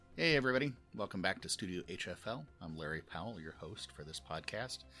Hey everybody, welcome back to Studio HFL. I'm Larry Powell, your host for this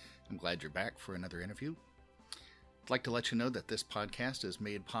podcast. I'm glad you're back for another interview. I'd like to let you know that this podcast is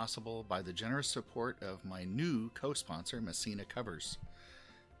made possible by the generous support of my new co-sponsor, Messina Covers.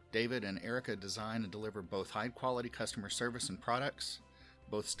 David and Erica design and deliver both high-quality customer service and products,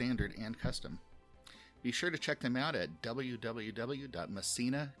 both standard and custom. Be sure to check them out at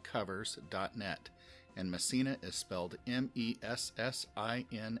www.messinacovers.net. And Messina is spelled Messina-Covers.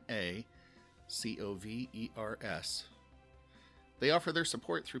 They offer their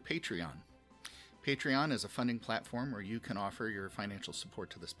support through Patreon. Patreon is a funding platform where you can offer your financial support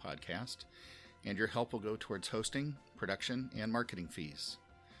to this podcast, and your help will go towards hosting, production, and marketing fees.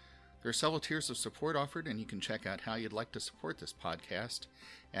 There are several tiers of support offered, and you can check out how you'd like to support this podcast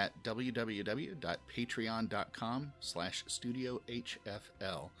at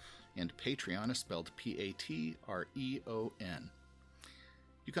www.patreon.com/studiohfl. And Patreon is spelled Patreon.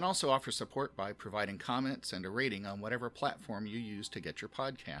 You can also offer support by providing comments and a rating on whatever platform you use to get your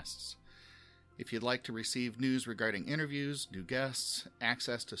podcasts. If you'd like to receive news regarding interviews, new guests,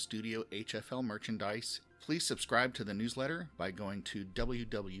 access to Studio HFL merchandise, please subscribe to the newsletter by going to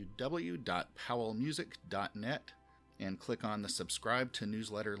www.powellmusic.net and click on the subscribe to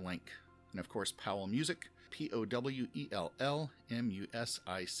newsletter link. And of course, Powell Music,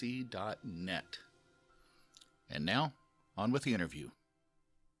 POWELLMUSIC.net. And now, on with the interview.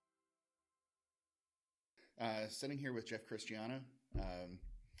 Sitting here with Jeff Christiana.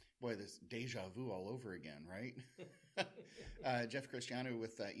 Boy, this deja vu all over again, right? Jeff Christiana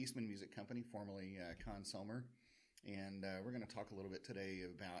with Eastman Music Co, formerly Con Selmer. And we're going to talk a little bit today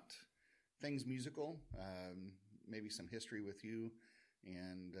about things musical, maybe some history with you,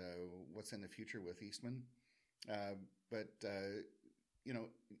 and what's in the future with Eastman. But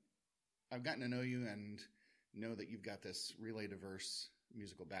I've gotten to know you and know that you've got this really diverse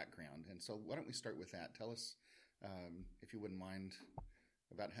musical background. And so why don't we start with that? Tell us, if you wouldn't mind,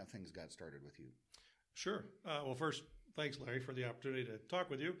 about how things got started with you. Sure. Well, first, thanks, Larry, for the opportunity to talk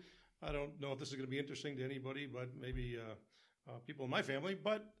with you. I don't know if this is going to be interesting to anybody, but maybe people in my family,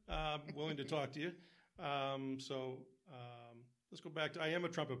 but I'm willing to talk to you. Let's go back to, I am a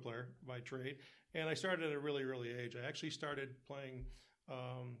trumpet player by trade, and I started at a really early age. I actually started playing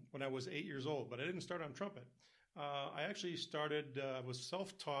when I was 8 years old, but I didn't start on trumpet. I actually was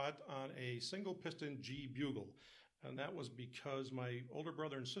self-taught on a single piston G bugle, and that was because my older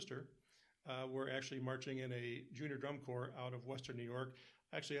brother and sister were actually marching in a junior drum corps out of Western New York,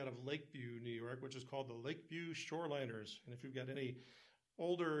 actually out of Lakeview, New York, which is called the Lakeview Shoreliners. And if you've got any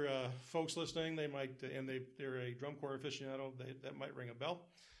older folks listening, they might, and they're a drum corps aficionado, that might ring a bell.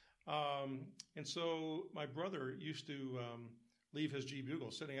 And so my brother used to leave his G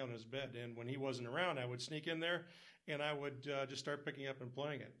bugle sitting out in his bed, and when he wasn't around, I would sneak in there, and I would just start picking up and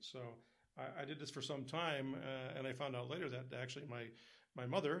playing it. So I did this for some time, and I found out later that actually my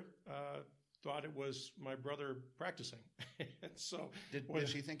mother thought it was my brother practicing. And so did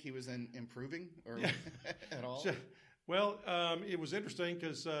she think he was improving or at all? Well, it was interesting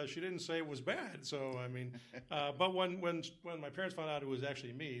because she didn't say it was bad. So, I mean, but when my parents found out it was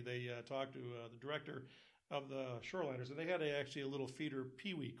actually me, they talked to the director of the Shoreliners, and they had actually a little feeder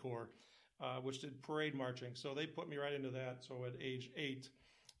Pee-wee corps, which did parade marching. So they put me right into that. So at age 8,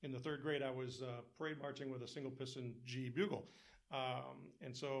 in the 3rd grade, I was parade marching with a single piston G bugle.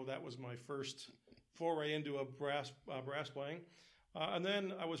 And so that was my first foray into a brass playing. And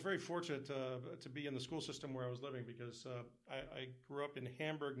then I was very fortunate to be in the school system where I was living because I grew up in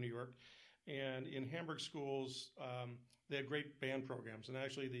Hamburg, New York. And in Hamburg schools, they had great band programs. And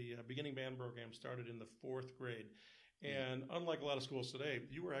actually, the beginning band program started in the 4th grade. And unlike a lot of schools today,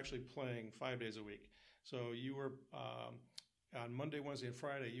 you were actually playing 5 days a week. So you were on Monday, Wednesday, and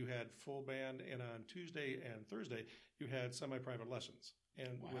Friday, you had full band. And on Tuesday and Thursday, you had semi-private lessons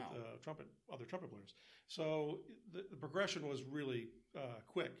and with other trumpet players. So the progression was really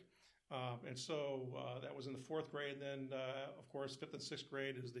quick. And so that was in the 4th grade. And then, of course, 5th and 6th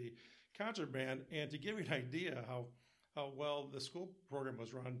grade is the concert band. And to give you an idea how well the school program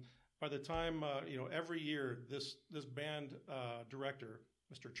was run, by the time, every year, this band director,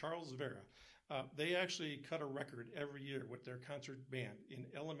 Mr. Charles Vera, they actually cut a record every year with their concert band in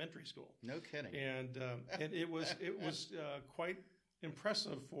elementary school. No kidding. And it was quite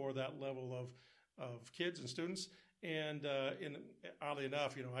impressive for that level of kids and students. And oddly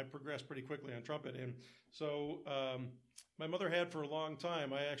enough, I progressed pretty quickly on trumpet. And so my mother had for a long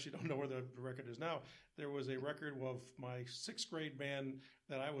time, I actually don't know where the record is now, there was a record of my 6th grade band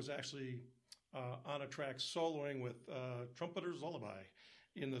that I was actually on a track soloing with Trumpeter's Lullaby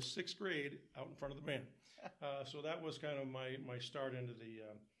in the 6th grade out in front of the band. So that was kind of my start into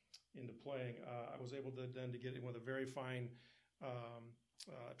into playing, I was able to get in with a very fine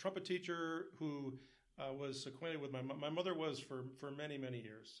trumpet teacher who was acquainted with my mother was for many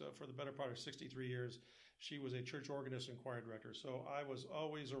years. For the better part of 63 years, she was a church organist and choir director. So I was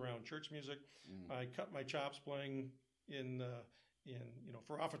always around church music. I cut my chops playing in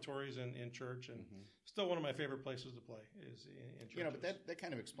for offertories and in church, and still one of my favorite places to play is in churches. But that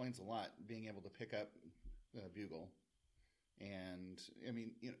kind of explains a lot, being able to pick up a bugle. And I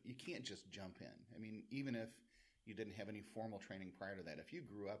mean, you can't just jump in. I mean, even if you didn't have any formal training prior to that, if you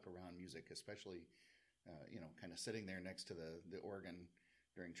grew up around music, especially, kind of sitting there next to the organ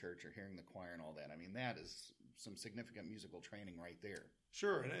during church or hearing the choir and all that, I mean, that is some significant musical training right there.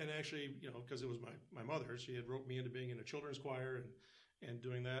 Sure, and actually, because it was my mother, she had roped me into being in a children's choir and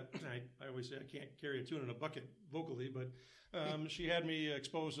doing that. I always say I can't carry a tune in a bucket vocally, but she had me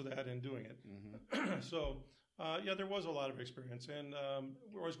exposed to that and doing it. So, there was a lot of experience, and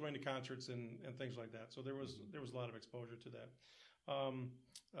we're always going to concerts and things like that. So there was a lot of exposure to that.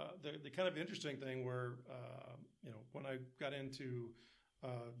 The kind of interesting thing where when I got into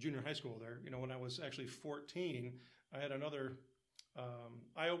junior high school there, when I was actually 14, I had another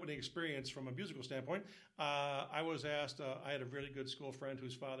eye-opening experience from a musical standpoint. I was asked, I had a really good school friend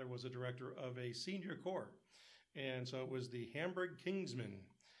whose father was a director of a senior corps. And so it was the Hamburg Kingsmen,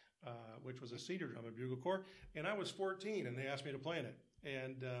 which was a senior drum and bugle corps. And I was 14, and they asked me to play in it.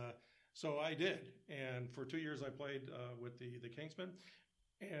 And so I did. And for 2 years, I played with the Kingsmen.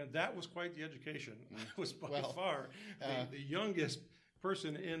 And that was quite the education. I was by far the youngest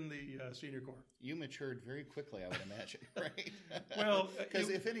person in the senior corps. You matured very quickly, I would imagine, right? Well, because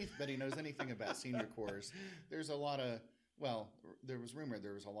if anybody knows anything about senior corps, there's a lot of, there was rumor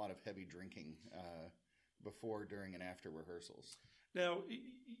there was a lot of heavy drinking before, during, and after rehearsals. Now,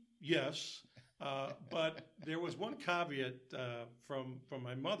 yes, but there was one caveat from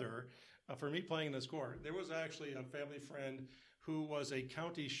my mother for me playing in this corps. There was actually a family friend who was a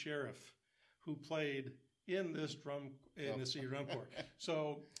county sheriff who played in this the senior drum corps.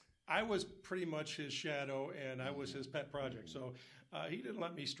 So I was pretty much his shadow, and I was his pet project. So he didn't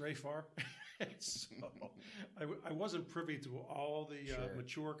let me stray far. So I wasn't privy to all the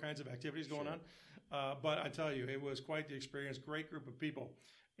mature kinds of activities going on. But I tell you, it was quite the experience. Great group of people.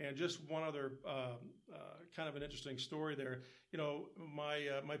 And just one other kind of an interesting story there.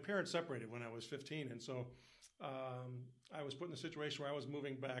 My parents separated when I was 15, and so I was put in a situation where I was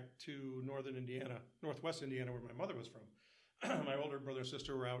moving back to northwest Indiana, where my mother was from. My older brother and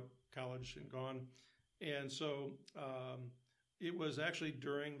sister were out college and gone, and so it was actually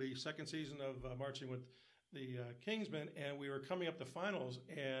during the second season of marching with the Kingsmen, and we were coming up to finals,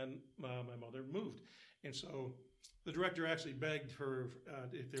 and my mother moved, and so the director actually begged her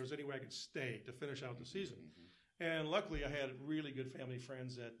if there was any way I could stay to finish out the season. And luckily, I had really good family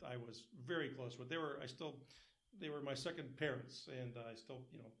friends that I was very close with. They were my second parents, and I still,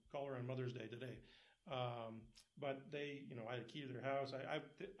 call her on Mother's Day today. But they, I had a key to their house.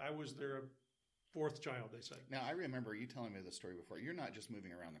 I was their fourth child, they say. Now, I remember you telling me this story before. You're not just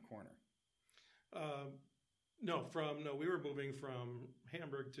moving around the corner. No, we were moving from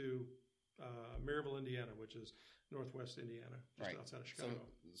Hamburg to Maryville, Indiana, which is northwest Indiana, just outside of Chicago.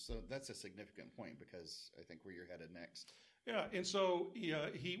 So that's a significant point, because I think where you're headed next. Yeah, and so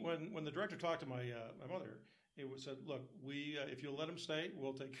when the director talked to my mother, it was said, look, if you'll let him stay,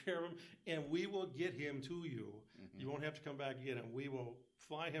 we'll take care of him, and we will get him to you. You won't have to come back and get him. We will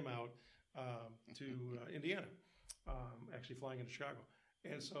fly him out to Indiana, actually flying into Chicago.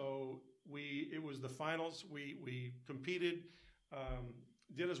 And so it was the finals. We competed,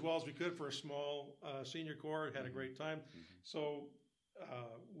 did as well as we could for a small senior corps, had a great time. So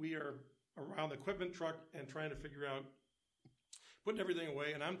we are around the equipment truck and trying to figure out, putting everything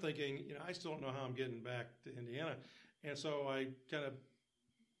away, and I'm thinking, I still don't know how I'm getting back to Indiana. And so I kind of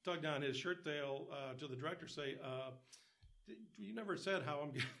tugged on his shirt tail to the director, say, you never said how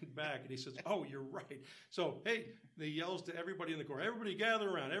I'm getting back. And he says, oh, you're right. So, hey, they yells to everybody in the corps, everybody gather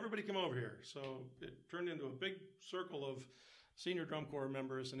around, everybody come over here. So it turned into a big circle of senior drum corps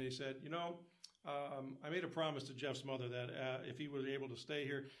members, and he said, I made a promise to Jeff's mother that if he was able to stay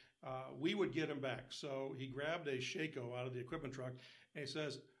here, we would get him back. So he grabbed a Shako out of the equipment truck, and he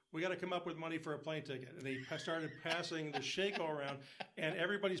says, we got to come up with money for a plane ticket. And he started passing the Shako around, and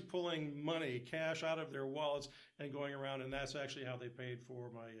everybody's pulling money, cash out of their wallets and going around, and that's actually how they paid for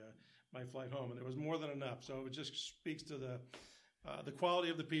my flight home. And there was more than enough. So it just speaks to the quality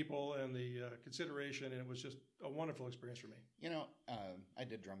of the people and the consideration, and it was just a wonderful experience for me. I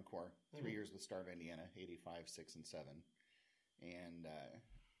did drum corps 3 years with Star of Indiana, 85, 6, and 7. And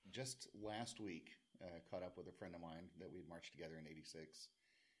just last week, caught up with a friend of mine that we'd marched together in 86.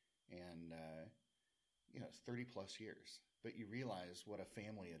 and it's 30 plus years, but you realize what a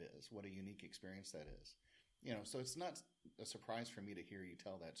family it is, what a unique experience that is. So it's not a surprise for me to hear you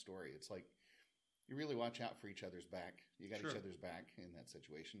tell that story. It's like you really watch out for each other's back. You got each other's back in that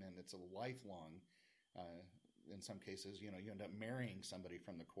situation, and it's a lifelong. In some cases, you end up marrying somebody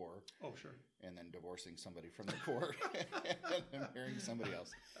from the Corps. Oh, sure. And then divorcing somebody from the Corps and then marrying somebody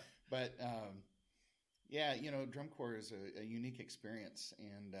else. But drum corps is a unique experience,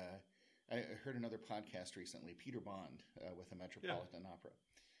 and I heard another podcast recently. Peter Bond with the Metropolitan Opera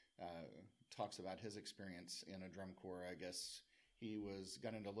talks about his experience in a drum corps. I guess he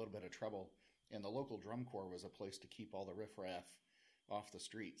got into a little bit of trouble, and the local drum corps was a place to keep all the riffraff off the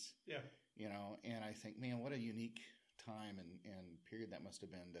streets. Yeah. And I think, man, what a unique time and period that must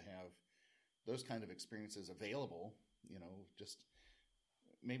have been to have those kind of experiences available, just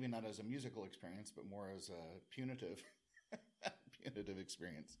maybe not as a musical experience, but more as a punitive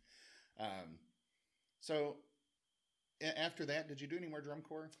experience. So after that, did you do any more drum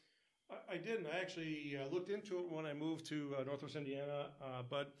corps? I didn't. I actually looked into it when I moved to Northwest Indiana,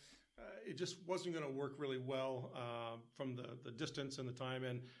 but it just wasn't going to work really well from the distance and the time.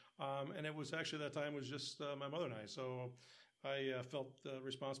 And it was actually, that time was just my mother and I. So I felt the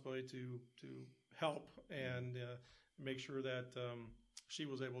responsibility to help and make sure that she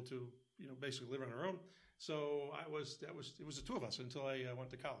was able to, basically live on her own. So it was the two of us until I went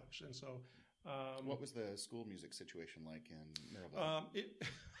to college. And so, what was the school music situation like in Maryland?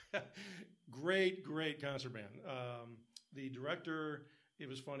 Great concert band. The director, it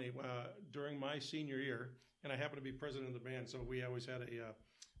was funny, during my senior year, and I happened to be president of the band, so we always had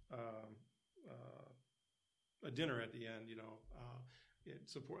a dinner at the end,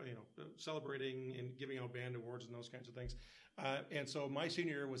 celebrating and giving out band awards and those kinds of things. And so my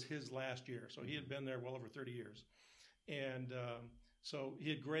senior year was his last year, so he had been there well over 30 years. And so he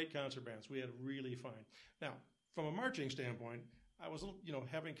had great concert bands. We had really fine. Now, from a marching standpoint, I was,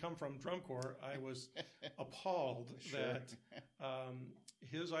 having come from drum corps, I was appalled that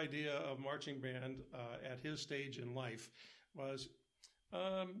his idea of marching band at his stage in life was,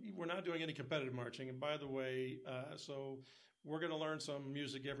 we're not doing any competitive marching. And by the way, so we're going to learn some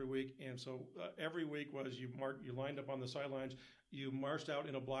music every week. And so every week was you lined up on the sidelines, you marched out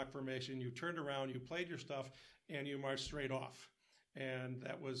in a block formation, you turned around, you played your stuff, and you marched straight off. And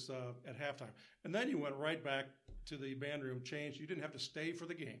that was at halftime. And then you went right back to the band room, changed. You didn't have to stay for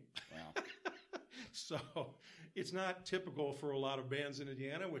the game. Wow. So it's not typical for a lot of bands in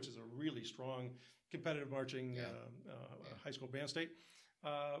Indiana, which is a really strong competitive marching high school band state.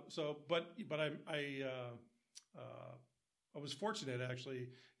 But I was fortunate, actually.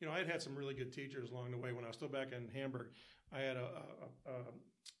 I had some really good teachers along the way. When I was still back in Hamburg, I had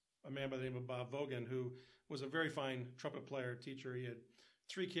a man by the name of Bob Vogan, who was a very fine trumpet player, teacher. He had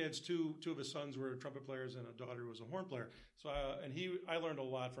 3 kids. Two of his sons were trumpet players, and a daughter who was a horn player. So I learned a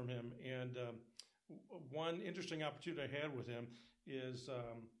lot from him. And one interesting opportunity I had with him is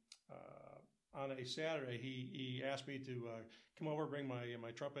on a Saturday, he asked me to come over, bring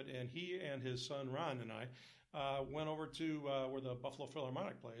my trumpet, and he and his son Ron and I went over to where the Buffalo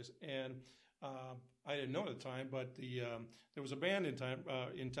Philharmonic plays, and I didn't know at the time, but there was a band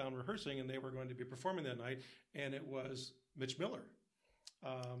in town rehearsing, and they were going to be performing that night, and it was Mitch Miller.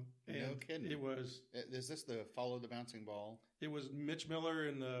 No kidding. It was. Is this the Follow the Bouncing Ball? It was Mitch Miller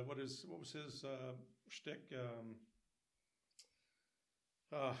and what was his shtick?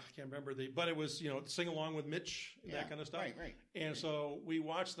 I can't remember but it was, sing along with Mitch, that kind of stuff. Right. And so we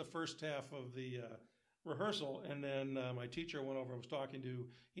watched the first half of the rehearsal, and then my teacher went over and was talking to,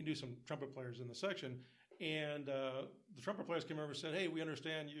 he knew some trumpet players in the section, and the trumpet players came over and said, "Hey, we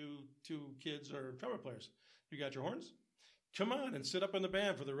understand you 2 kids are trumpet players. You got your horns? Come on and sit up in the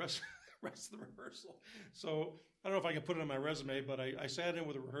band for the rest of the rehearsal." So I don't know if I can put it on my resume, but I sat in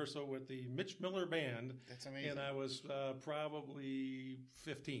with a rehearsal with the Mitch Miller Band. That's amazing. And I was probably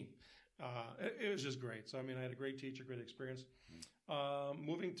 15. It was just great. So, I had a great teacher, great experience.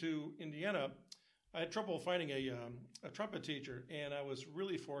 Moving to Indiana, I had trouble finding a trumpet teacher, and I was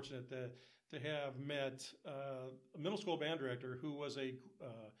really fortunate to have met a middle school band director who was a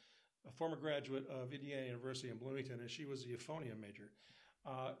former graduate of Indiana University in Bloomington, and she was a euphonium major.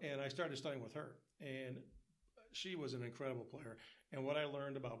 And I started studying with her, and she was an incredible player. And what I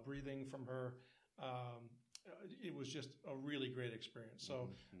learned about breathing from her, it was just a really great experience. So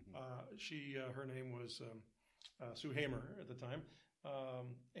her name was Sue Hamer at the time,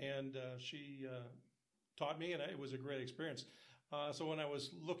 and she taught me, and it was a great experience. So when I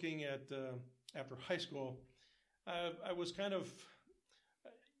was looking at after high school, I was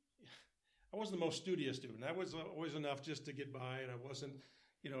I wasn't the most studious student. I was always enough just to get by, and I wasn't,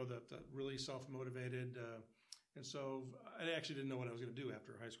 the really self-motivated. And so I actually didn't know what I was going to do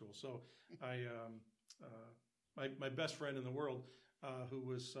after high school. So my best friend in the world, who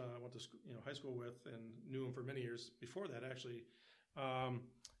was went to high school with and knew him for many years before that, actually,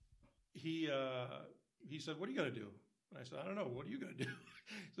 he said, "What are you going to do?" And I said, "I don't know. What are you going to do?"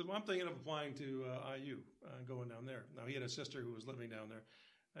 He said, "Well, I'm thinking of applying to IU, going down there." Now, he had a sister who was living down there.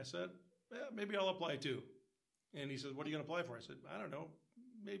 I said, "Maybe I'll apply too." And he said, "What are you going to apply for?" I said, "I don't know.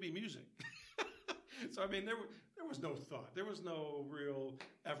 Maybe music." So, I mean, there was no thought. There was no real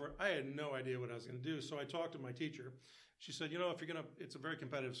effort. I had no idea what I was going to do. So I talked to my teacher. She said, if you're going to, it's a very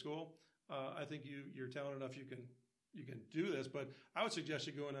competitive school. I think you're talented enough you can do this, but I would suggest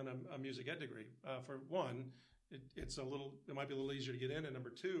you going on a music ed degree. For one, it might be a little easier to get in. And number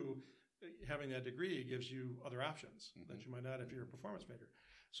two, having that degree gives you other options that you might not if you're a performance major.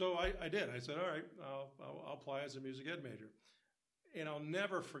 So I did. I said, all right, I'll apply as a music ed major. And I'll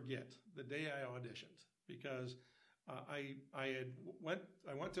never forget the day I auditioned, because I went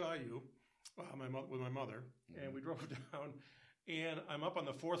to IU with my mother, and we drove down, and I'm up on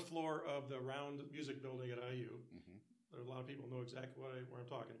the 4th floor of the round music building at IU. There are a lot of people know exactly where I'm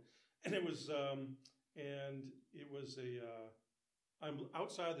talking, and it was I'm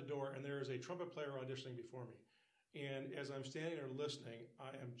outside the door, and there is a trumpet player auditioning before me, and as I'm standing there listening, I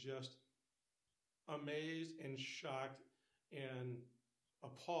am just amazed and shocked and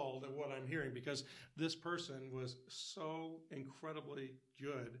appalled at what I'm hearing, because this person was so incredibly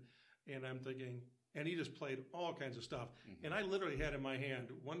good, and I'm thinking, and he just played all kinds of stuff. And I literally had in my hand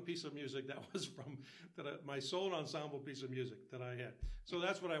one piece of music that was from my solo ensemble piece of music that I had. So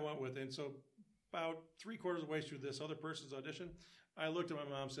that's what I went with. And so about 3/4 of the way through this other person's audition, I looked at my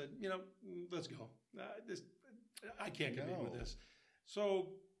mom and said, let's go. I can't compete with this.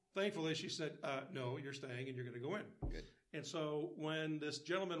 So thankfully she said, no, you're staying and you're going to go in. Good. And so when this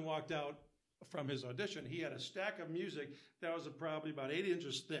gentleman walked out from his audition, he had a stack of music that was probably about 8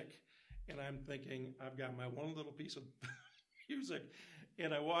 inches thick. And I'm thinking, I've got my one little piece of music.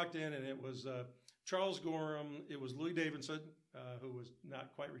 And I walked in, and it was Charles Gorham, it was Louis Davidson, who was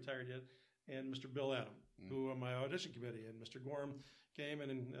not quite retired yet, and Mr. Bill Adam, who were on my audition committee. And Mr. Gorham came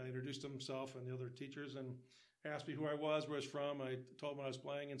and introduced himself and the other teachers and asked me who I was, where I was from. I told him what I was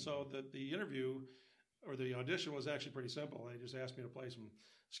playing. And so the interview or the audition was actually pretty simple. They just asked me to play some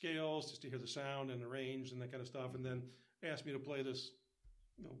scales just to hear the sound and the range and that kind of stuff, and then asked me to play this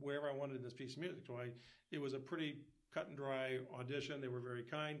wherever I wanted in this piece of music. So it was a pretty cut and dry audition. They were very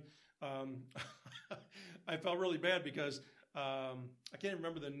kind. I felt really bad because I can't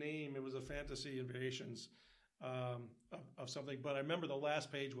remember the name. It was a fantasy and variations of something, but I remember the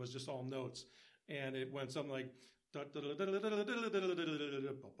last page was just all notes, and it went something like it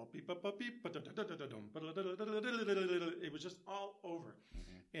was just all over.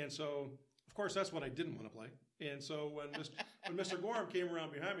 And so, of course, that's what I didn't want to play. And so when Mr. Gorham came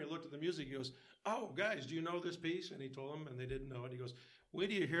around behind me and looked at the music, he goes, "Oh, guys, do you know this piece?" And he told them, and they didn't know it. He goes, "Wait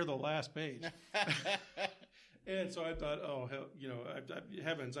till you hear the last page." And so I thought, oh,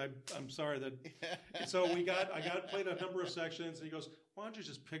 heavens, I'm sorry that. And so I played a number of sections, and he goes, "Why don't you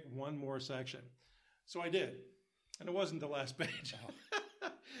just pick one more section?" So I did, and it wasn't the last page.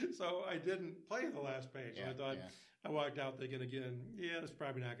 Oh. So I didn't play the last page. Yeah, so I thought, I walked out thinking again, that's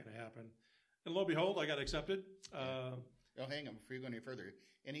probably not going to happen. And lo and behold, I got accepted. Hang on, before you go any further,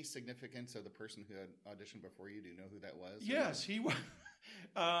 any significance of the person who had auditioned before you? Do you know who that was? Yes, he was.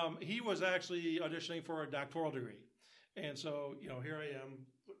 He was actually auditioning for a doctoral degree. And so, here I am,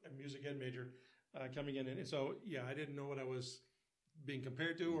 a music ed major, coming in. And so, I didn't know what I was being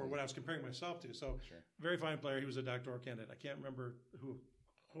compared to or what I was comparing myself to. So, very fine player. He was a doctoral candidate. I can't remember who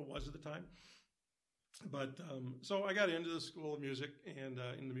it was at the time. But so I got into the School of Music and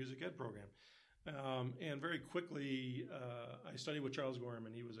in the music ed program. And very quickly, I studied with Charles Gorham,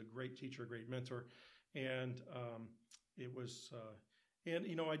 and he was a great teacher, a great mentor. And it was, I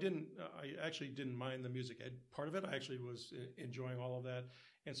actually didn't mind the music ed part of it. I actually was enjoying all of that.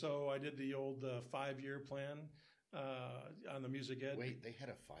 And so I did the old 5-year plan on the music ed. Wait, they had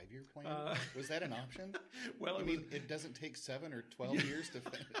a 5-year plan? Was that an option? Well, it doesn't take 7 or 12 years to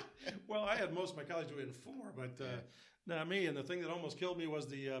finish. Well, I had most of my college do it in 4, but not me. And the thing that almost killed me was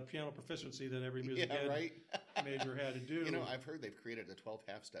the piano proficiency that every music ed major had to do. I've heard they've created a 12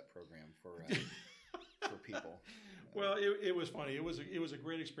 half-step program for people. Well, it was funny. It was a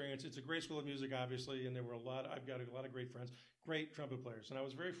great experience. It's a great school of music, obviously, and I've got a lot of great friends, great trumpet players, and I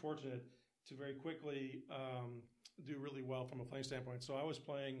was very fortunate to very quickly do really well from a playing standpoint. So I was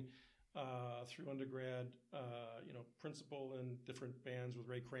playing through undergrad, principal in different bands with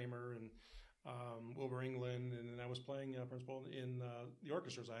Ray Kramer, and Wilbur England, and then I was playing principal in the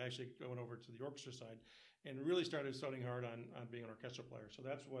orchestras. I actually went over to the orchestra side and really started studying hard on being an orchestra player. So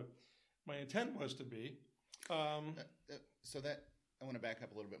that's what my intent was to be. So that, I want to back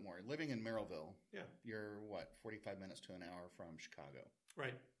up a little bit more. Living in Merrillville, yeah, you're what, 45 minutes to an hour from Chicago?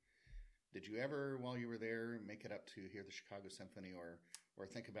 Right. Did you ever, while you were there, make it up to hear the Chicago Symphony, or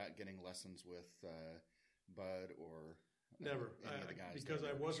think about getting lessons with Bud or never any of the guys? Because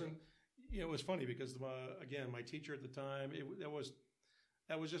I wasn't. It was funny because again, my teacher at the time,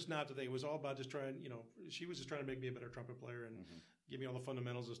 that was just not the thing. It was all about just trying. She was just trying to make me a better trumpet player and give me all the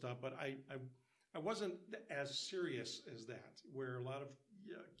fundamentals and stuff. But I wasn't as serious as that, where a lot of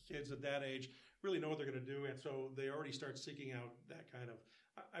kids at that age really know what they're going to do, and so they already start seeking out that kind of.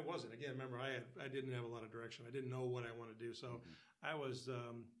 I wasn't. Again, remember, I didn't have a lot of direction. I didn't know what I wanted to do, so I was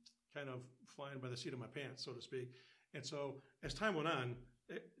kind of flying by the seat of my pants, so to speak. And so as time went on,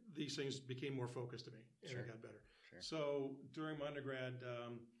 these things became more focused to me, and it got better. Sure. So during my undergrad,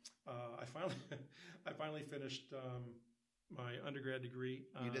 I finally finished my undergrad degree.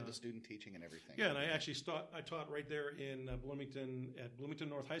 You did the student teaching and everything. Yeah, and I actually taught right there in Bloomington at Bloomington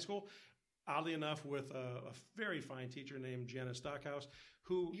North High School. Oddly enough, with a very fine teacher named Janice Stockhouse,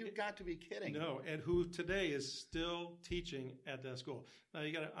 who you've got to be kidding. No, and who today is still teaching at that school. Now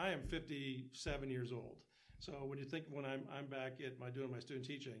I am 57 years old. So when you think when I'm back at doing my student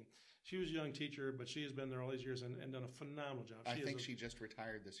teaching, she was a young teacher, but she has been there all these years and done a phenomenal job. I think she just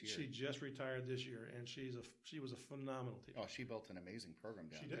retired this year. She just retired this year, and she was a phenomenal teacher. Oh, she built an amazing program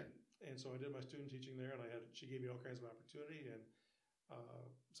down there. She did, and so I did my student teaching there, and she gave me all kinds of opportunity, and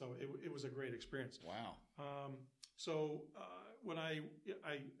so it was a great experience. Wow. So when I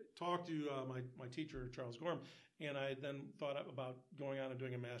talked to my teacher, Charles Gorham, and I then thought about going on and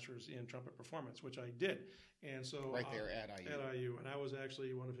doing a master's in trumpet performance, which I did. And so right there at IU. At IU, and I was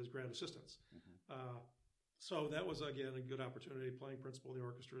actually one of his grad assistants. So that was, again, a good opportunity, playing principal of the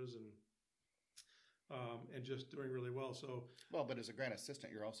orchestras and just doing really well. So but as a grad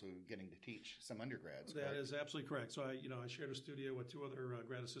assistant, you're also getting to teach some undergrads. That is absolutely correct. So I shared a studio with two other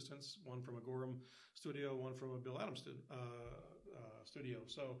grad assistants, one from a Gorham studio, one from a Bill Adams studio.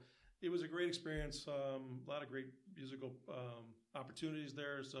 So it was a great experience. A lot of great musical opportunities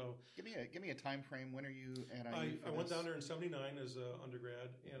there. So give me a time frame. When are you at IU? I went down there in '79 as an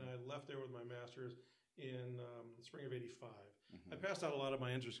undergrad, and I left there with my master's in the spring of '85. I passed out a lot of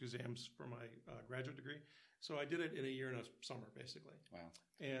my entrance exams for my graduate degree, so I did it in a year and a summer, basically. Wow.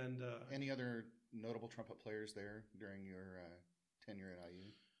 And any other notable trumpet players there during your tenure at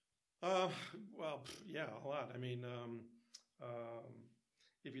IU? Well, yeah, a lot. I mean,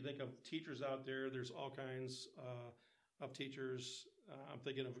 if you think of teachers out there, there's all kinds of teachers. I'm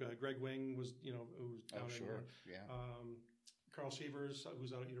thinking of Greg Wing who's down Carl Sievers,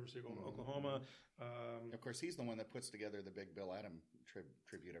 who's out at University of Oklahoma. Of course, he's the one that puts together the big Bill Adam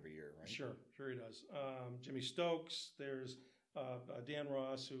tribute every year, right? Sure he does. Jimmy Stokes. There's Dan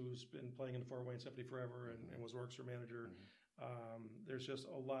Ross, who's been playing in the Fort Wayne Symphony forever and was orchestra manager. There's just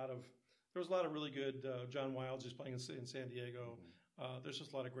a lot of really good. John Wilds is playing in San Diego. There's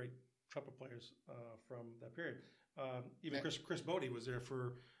just a lot of great trumpet players from that period. Even Chris Bodie was there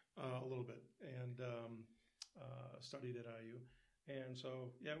for a little bit and studied at IU. And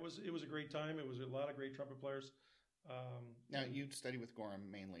so, yeah, it was a great time. It was a lot of great trumpet players. Now, you studied with Gorham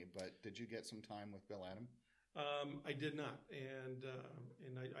mainly, but did you get some time with Bill Adam? I did not, and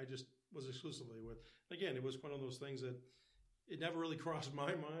I just was exclusively with. Again, it was one of those things that it never really crossed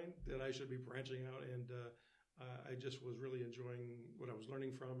my mind that I should be branching out, and I just was really enjoying what I was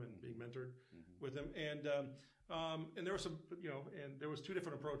learning from and being mentored with him. And there was some, and there was two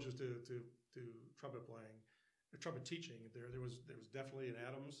different approaches to trumpet playing. Trumpet teaching. There was definitely an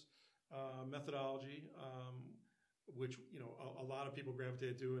Adams methodology, which a lot of people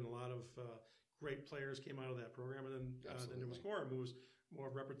gravitated to, and a lot of great players came out of that program. And then there was Gorham, who was more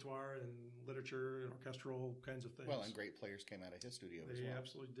repertoire and literature and orchestral kinds of things. Well, and great players came out of his studio as well. They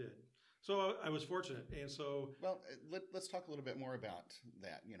absolutely did. So I was fortunate, and so let's talk a little bit more about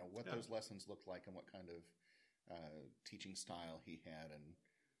that. What those lessons looked like and what kind of teaching style he had, and.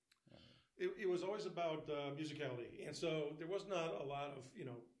 It was always about musicality, and so there was not a lot of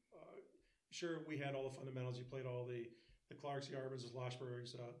sure, we had all the fundamentals. You played all the Clarks, the Arbors, the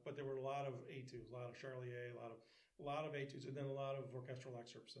Loshbergs, but there were a lot of etudes, a lot of Charlier, a lot of etudes, and then a lot of orchestral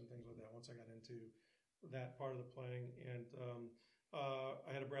excerpts and things like that. Once I got into that part of the playing, and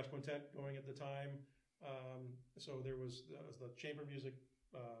I had a brass quintet going at the time, so there was the chamber music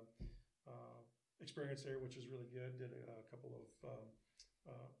experience there, which was really good. Did a couple of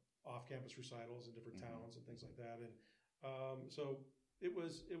off-campus recitals in different towns and things like that, and so it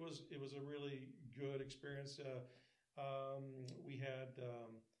was a really good experience. We had,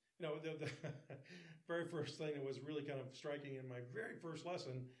 the very first thing that was really kind of striking in my very first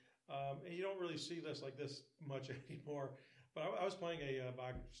lesson, and you don't really see this like this much anymore, but I was playing a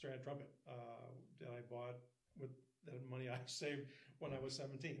Bach strand trumpet that I bought with the money I saved when I was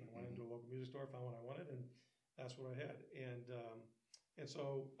 17. I went into a local music store, found what I wanted, and that's what I had. And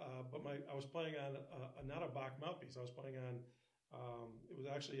so, I was playing on not a Bach mouthpiece. I was playing on, it was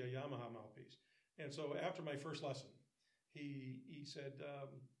actually a Yamaha mouthpiece. And so after my first lesson, he said,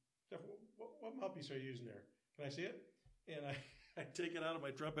 Jeff, what mouthpiece are you using there? Can I see it? And I take it out of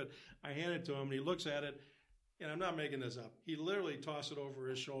my trumpet. I hand it to him, and he looks at it, and I'm not making this up. He literally tossed it over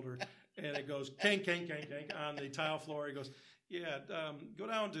his shoulder, and it goes kank, kank, kank, kank on the tile floor. He goes, yeah, go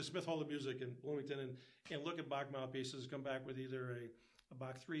down to Smith Hall of Music in Bloomington and look at Bach mouthpieces. Come back with either a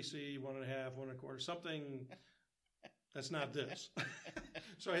Bach 3C, 1.5, 1.25, something that's not this.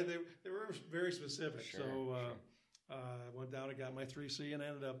 So they were very specific. Sure, so I went down and got my 3C and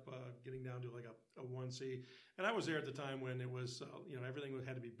ended up getting down to like a 1C. And I was there at the time when it was, everything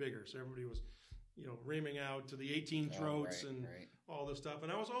had to be bigger. So everybody was, reaming out to the 18 throats and all this stuff.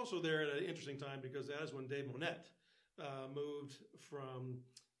 And I was also there at an interesting time because that is when Dave Monette moved from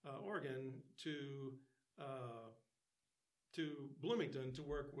Oregon to Bloomington to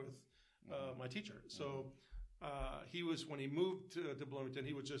work with my teacher. So when he moved to Bloomington,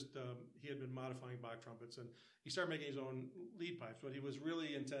 he was just, he had been modifying Bach trumpets, and he started making his own lead pipes, but he was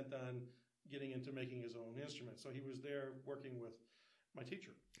really intent on getting into making his own instruments. So he was there working with my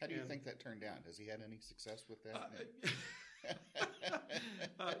teacher. How do you think that turned out? Has he had any success with that?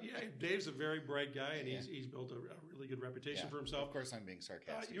 Dave's a very bright guy, and he's built a really good reputation for himself. Of course, I'm being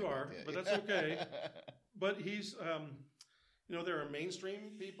sarcastic. You are, but that's okay. But he's, there are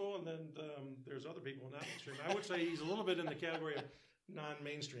mainstream people, and then there's other people not mainstream. I would say he's a little bit in the category of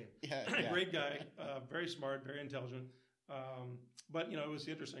non-mainstream. Great guy, very smart, very intelligent. But it was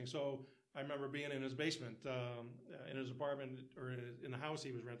interesting. So I remember being in his basement, in his apartment, or in the house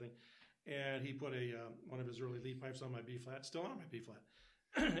he was renting, and he put one of his early lead pipes on my B flat, still on my B flat.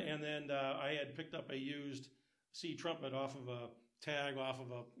 And then I had picked up a used C trumpet off of a tag off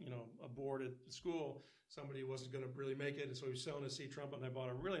of a board at the school. Somebody wasn't going to really make it, and so he was selling a C trumpet, and I bought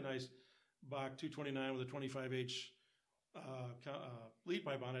a really nice Bach 229 with a 25H lead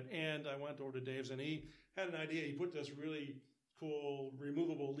pipe on it. And I went over to Dave's, and he had an idea. He put this really cool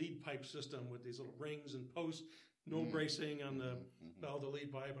removable lead pipe system with these little rings and posts, no bracing on the bell of the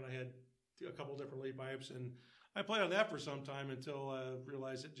lead pipe, and I had a couple different lead pipes, and I played on that for some time until I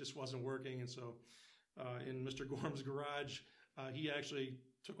realized it just wasn't working. And so in Mr. Gorham's garage, he actually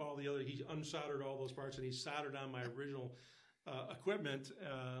took he unsoldered all those parts, and he soldered on my original equipment.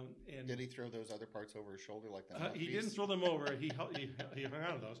 And did he throw those other parts over his shoulder like that? He didn't throw them over. He hung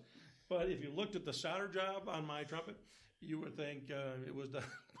on to those. But if you looked at the solder job on my trumpet, you would think it was done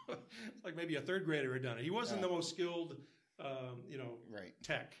like maybe a third grader had done it. He wasn't the most skilled, repair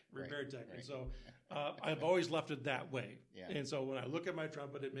tech. And so I've always left it that way. Yeah. And so when I look at my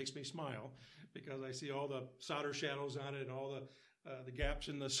trumpet, it makes me smile because I see all the solder shadows on it and all the gaps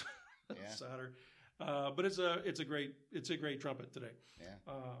in the solder. But it's a great trumpet today.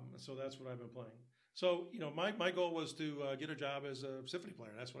 Yeah. So that's what I've been playing. So, my goal was to get a job as a symphony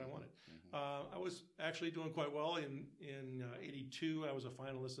player. That's what I wanted. I was actually doing quite well. In 82, I was a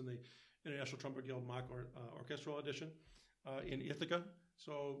finalist in the International Trumpet Guild Mock Orchestral Audition in Ithaca.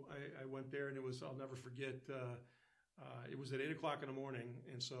 So I went there, and I'll never forget, it was at 8 o'clock in the morning,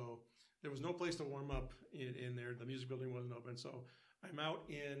 and so there was no place to warm up in there. The music building wasn't open. So I'm out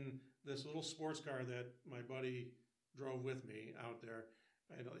in this little sports car that my buddy drove with me out there.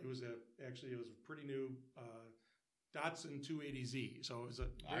 It was a pretty new Datsun 280Z, so it was a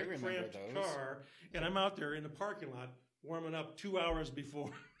very cramped car, and I'm out there in the parking lot warming up 2 hours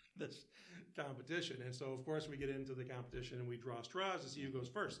before this competition. And so, of course, we get into the competition and we draw straws to see who goes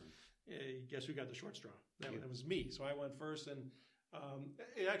first. Guess who got the short straw? That was me. So I went first, and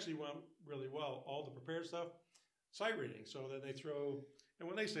it actually went really well. All the prepared stuff, sight reading. So then they throw. And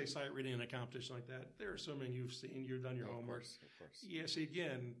when they say sight reading in a competition like that, they're assuming you've done your homework. Of course. Yeah, see,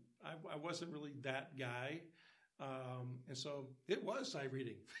 again, I wasn't really that guy. And so it was sight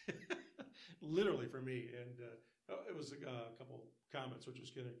reading, literally for me. And it was a couple comments, which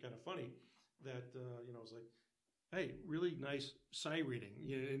was kind of funny, that, it was like, hey, really nice sight reading,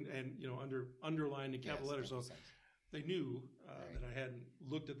 and underlined in capital letters. So they knew that I hadn't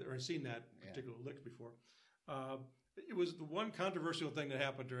looked at or seen that particular lick before. It was the one controversial thing that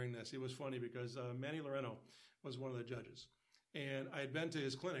happened during this. It was funny because Manny Loreno was one of the judges. And I had been to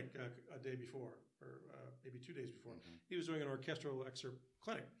his clinic a day before, maybe 2 days before. He was doing an orchestral excerpt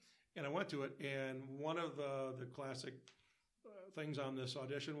clinic, and I went to it. And one of the classic things on this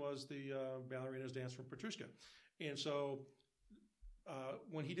audition was the ballerina's dance from Petrushka. And so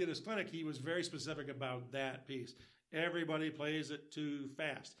when he did his clinic, he was very specific about that piece. Everybody plays it too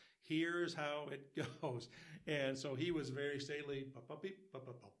fast. Here's how it goes. And so he was very stately,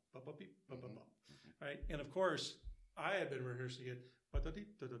 right? And of course, I had been rehearsing it,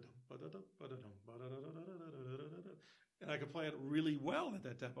 and I could play it really well at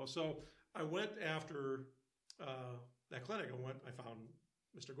that tempo. So I went after that clinic. I found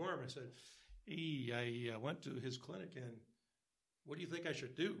Mr. Gorham. I said, I went to his clinic, and what do you think I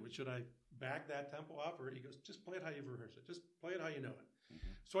should do? Should I back that tempo up? Or he goes, just play it how you've rehearsed it. Just play it how you know it.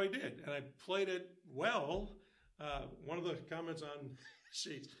 So I did, and I played it well. One of the comments on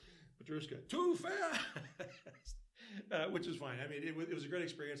sheets, Petrushka, too fast, which is fine. I mean, it was a great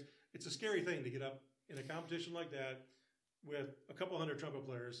experience. It's a scary thing to get up in a competition like that with a couple hundred trumpet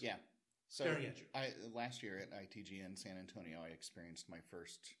players. Yeah. So staring at you. Last year at ITG in San Antonio, I experienced my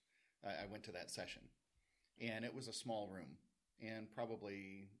first. I went to that session, and it was a small room, and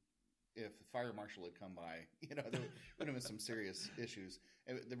probably if the fire marshal had come by, there would have been some serious issues.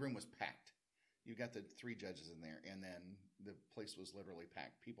 The room was packed. You got the 3 judges in there, and then the place was literally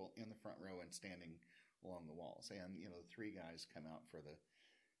packed. People in the front row and standing along the walls, and the 3 guys come out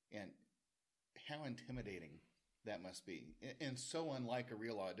and how intimidating that must be, and so unlike a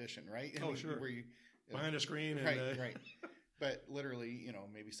real audition, right? Sure. Where you behind a screen, and, right. But literally,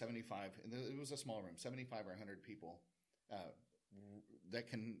 maybe 75. And it was a small room, 75 or 100 people that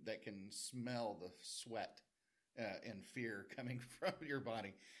can smell the sweat and fear coming from your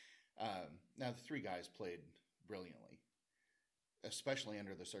body. Now, the 3 guys played brilliantly, especially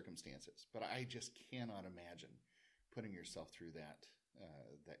under the circumstances. But I just cannot imagine putting yourself through that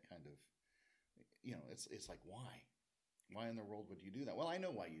kind of, it's like, why? Why in the world would you do that? Well, I know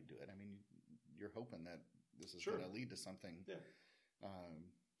why you do it. I mean, you're hoping that this is going to lead to something. Yeah.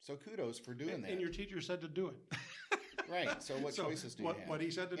 So kudos for doing that. And your teacher said to do it. Right. So what choices do you have? What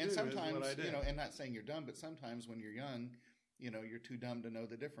he said to do sometimes, is what I did. And not saying you're dumb, but sometimes when you're young, you're too dumb to know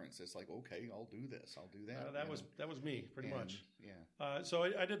the difference. It's like, okay, I'll do this. I'll do that. That was me, pretty much. Yeah. So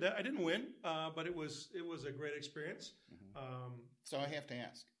I did that. I didn't win, but it was a great experience. Mm-hmm. So I have to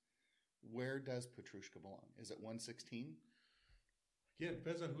ask, where does Petrushka belong? Is it 116? Again, it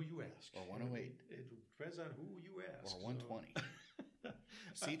depends on who you ask. Or 108. It depends on who you ask. Or 120.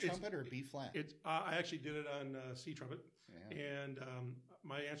 C trumpet or B flat? I actually did it on C trumpet. Yeah. And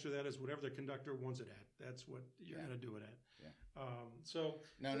my answer to that is whatever the conductor wants it at. That's what you're going to do it at. Yeah.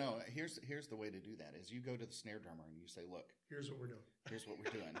 No. Here's the way to do that is you go to the snare drummer and you say, look. Here's what we're doing. Here's what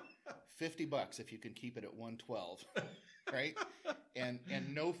we're doing. $50 if you can keep it at 112. Right? And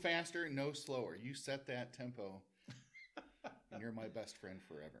no faster, no slower. You set that tempo and you're my best friend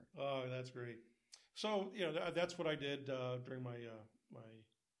forever. Oh, that's great. So, that's what I did during my my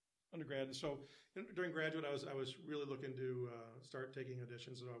undergrad. And so during graduate, I was really looking to start taking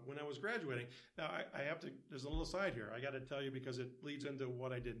auditions. When I was graduating, now I have to, there's a little aside here. I got to tell you because it leads into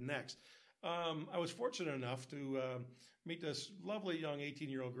what I did next. I was fortunate enough to meet this lovely young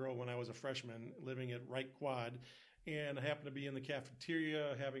 18-year-old girl when I was a freshman living at Wright Quad. And I happened to be in the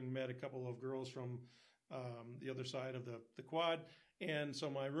cafeteria having met a couple of girls from the other side of the quad. And so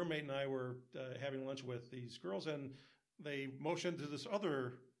my roommate and I were having lunch with these girls, and they motioned to this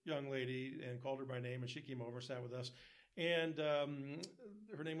other young lady and called her by name, and she came over, sat with us. And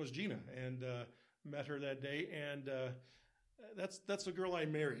her name was Gina, and met her that day. And that's the girl I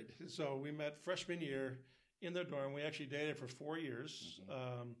married. So we met freshman year in the dorm. We actually dated for 4 years.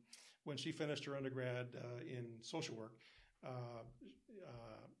 Mm-hmm. When she finished her undergrad in social work,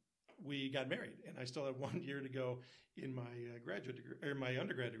 we got married, and I still had 1 year to go in my graduate degree or my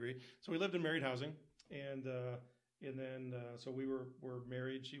undergrad degree. So we lived in married housing, and then so we were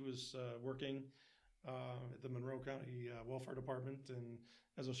married. She was working at the Monroe County Welfare Department and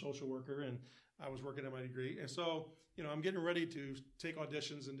as a social worker, and I was working on my degree. And so I'm getting ready to take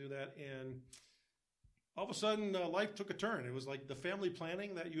auditions and do that, and all of a sudden, life took a turn. It was like the family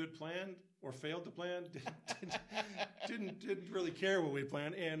planning that you had planned or failed to plan didn't really care what we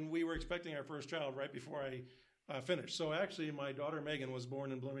planned, and we were expecting our first child right before I finished. So actually, my daughter Megan was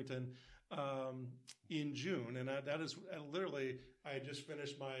born in Bloomington in June, and that is literally I had just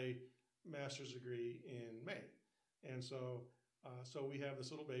finished my master's degree in May, and so we have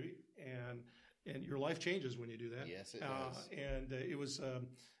this little baby, and your life changes when you do that. Yes, it does. And it was,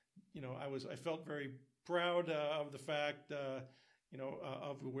 I felt very proud of the fact,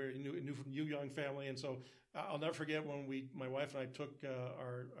 of where knew from you young family. And so I'll never forget when my wife and I took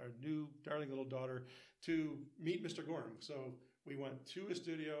our new darling little daughter to meet Mr. Gorham. So we went to his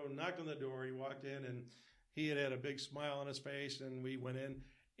studio, knocked on the door. He walked in, and he had a big smile on his face, and we went in.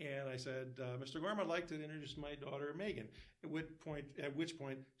 And I said, Mr. Gorham, I'd like to introduce my daughter, Megan. At which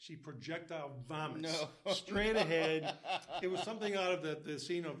point she projectile vomits straight ahead. It was something out of the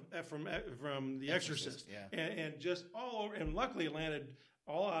scene from The Exorcist. Yeah. And just all over. And luckily it landed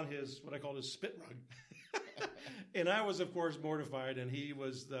all on what I called his spit rug. And I was, of course, mortified. And he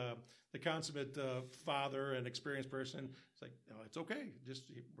was the consummate father and experienced person. It's like, no, it's okay.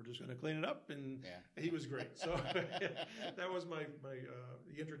 We're just going to clean it up. And he was great. So that was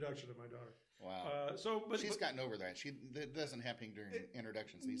the introduction of my daughter. Wow. But she's gotten over that. That doesn't happen during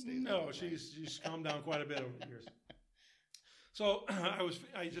introductions these days. No, she's calmed down quite a bit over the years. So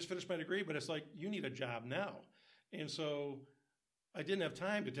I just finished my degree, but it's like, you need a job now. And so I didn't have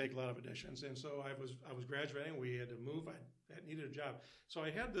time to take a lot of auditions. And so I was graduating. We had to move. I needed a job. So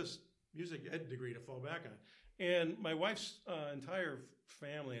I had this music ed degree to fall back on. And my wife's entire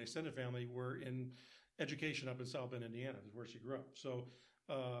family and extended family were in education up in South Bend, Indiana, where she grew up. So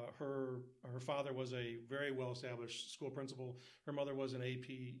her father was a very well-established school principal. Her mother was an AP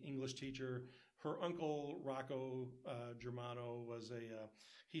English teacher. Her uncle, Rocco Germano,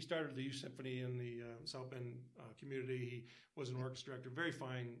 he started the youth symphony in the South Bend community. He was an orchestra director, very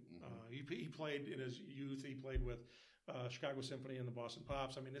fine. He played in his youth. He played with Chicago Symphony and the Boston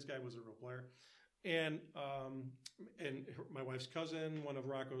Pops. I mean, this guy was a real player. And my wife's cousin, one of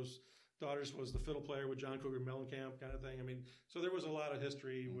Rocco's daughters, was the fiddle player with John Cougar Mellencamp, kind of thing. I mean, so there was a lot of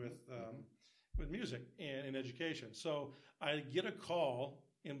history with music and in education. So I get a call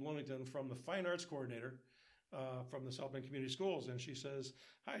in Bloomington from the fine arts coordinator from the South Bend Community Schools, and she says,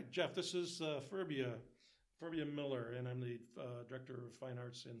 "Hi, Jeff. This is Furbia Miller, and I'm the director of fine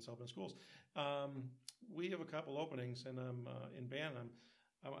arts in South Bend Schools. We have a couple openings, and I'm in band.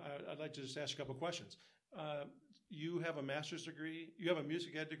 I'd like to just ask you a couple questions. You have a master's degree. You have a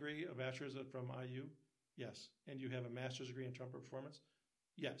music ed degree, a bachelor's from IU? Yes. And you have a master's degree in trumpet performance?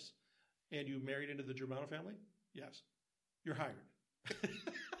 Yes. And you married into the Germano family? Yes. You're hired."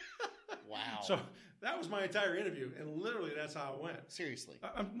 Wow. So that was my entire interview, and literally that's how it went. Seriously?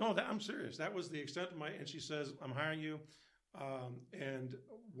 I'm serious. That was the extent of and she says, "I'm hiring you." And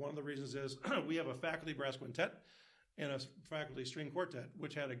one of the reasons is we have a faculty brass quintet and a faculty string quartet,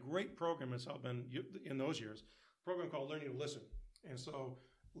 which had a great program in South Bend in those years, a program called Learning to Listen. And so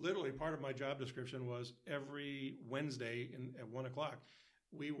literally part of my job description was every Wednesday at 1 o'clock,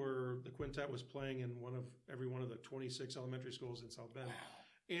 the quintet was playing in every one of the 26 elementary schools in South Bend. Wow.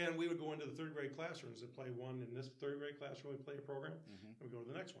 And we would go into the third grade classrooms and play one. In this third grade classroom, we'd play a program, and we'd go to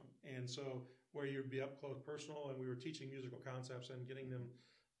the next one. And so where you'd be up close personal, and we were teaching musical concepts and getting them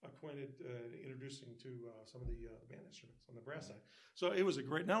acquainted, introducing to some of the band instruments on the brass side. So it was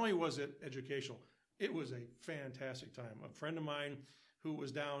not only was it educational, it was a fantastic time. A friend of mine who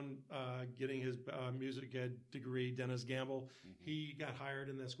was down getting his music ed degree, Dennis Gamble, he got hired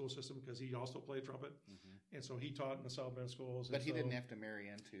in that school system because he also played trumpet. And so he taught in the South Bend schools. But he didn't have to marry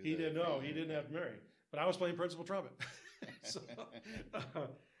into He didn't have to marry. But I was playing principal trumpet.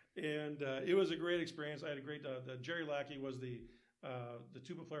 It was a great experience. I had a great, Jerry Lackey was the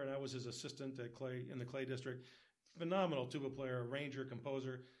tuba player, and I was his assistant in the Clay District. Phenomenal tuba player, arranger,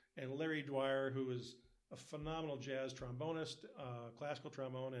 composer. And Larry Dwyer, who is a phenomenal jazz trombonist, classical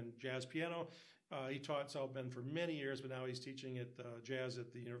trombone and jazz piano. He taught South Bend for many years, but now he's teaching jazz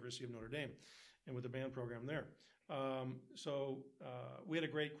at the University of Notre Dame and with the band program there. So we had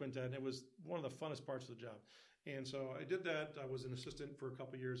a great quintet, and it was one of the funnest parts of the job. And so I did that. I was an assistant for a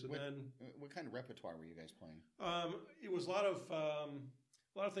couple of years, and what kind of repertoire were you guys playing? It was a lot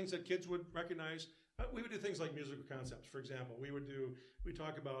of things that kids would recognize. We would do things like musical concepts. For example, we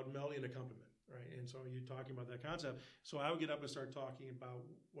talk about melody and accompaniment, right? And so you're talking about that concept. So I would get up and start talking about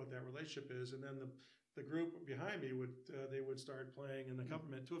what that relationship is, and then the group behind me would start playing an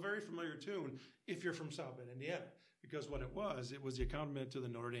accompaniment to a very familiar tune if you're from South Bend, Indiana, because what it was the accompaniment to the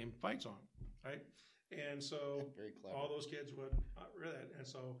Notre Dame fight song, right? And so very clever. All those kids would read it, and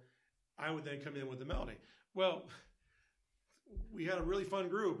so I would then come in with the melody. Well, we had a really fun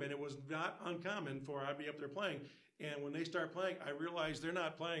group, and it was not uncommon for I'd be up there playing. And when they start playing, I realize they're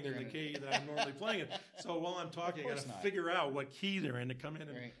not playing in the key that I'm normally playing in. So while I'm talking, I got to figure out what key they're in to come in.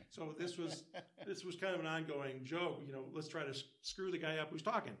 And so this was kind of an ongoing joke. Let's try to screw the guy up who's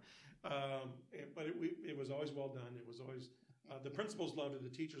talking. But it was always well done. It was always the principals loved it, the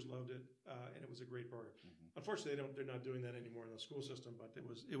teachers loved it, and it was a great program. Unfortunately, they're not doing that anymore in the school system. But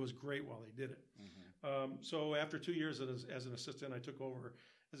it was great while they did it. So after 2 years as an assistant, I took over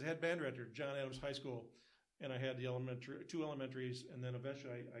as a head band director at John Adams High School, and I had the two elementaries, and then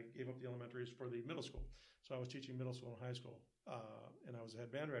eventually I gave up the elementaries for the middle school. So I was teaching middle school and high school, and I was the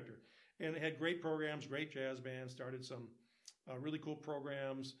head band director. And it had great programs, great jazz bands, started some really cool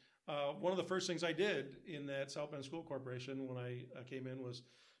programs. One of the first things I did in that South Bend School Corporation when I came in was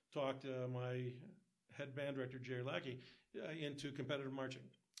talk to my head band director, Jerry Lackey, into competitive marching.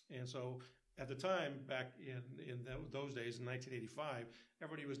 And so at the time, back in those days, in 1985,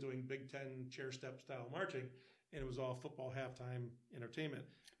 everybody was doing Big Ten chair step style marching, and it was all football halftime entertainment.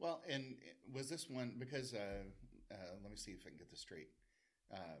 Well, and was this one, because let me see if I can get this straight.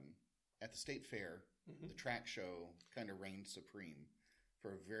 At the state fair, the track show kind of reigned supreme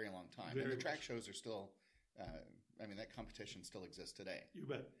for a very long time. And the track shows are still, that competition still exists today. You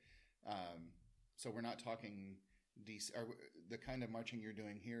bet. So we're not talking the kind of marching you're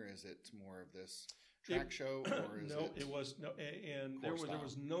doing here. Is it more of this track show, or is no? It was no, and there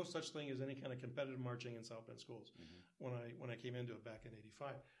was no such thing as any kind of competitive marching in South Bend schools when I came into it back in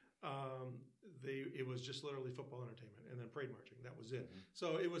 '85. It was just literally football entertainment and then parade marching. That was it.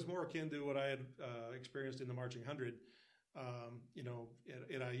 So it was more akin to what I had experienced in the Marching 100.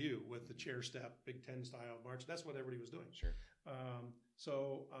 At IU with the chair step, Big Ten style march. That's what everybody was doing. Sure.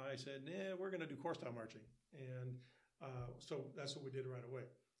 So I said, we're going to do corps style marching. And so that's what we did right away.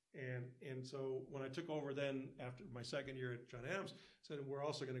 And so when I took over then after my second year at John Adams, said we're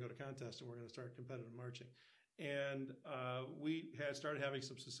also going to go to contests and we're going to start competitive marching. And we had started having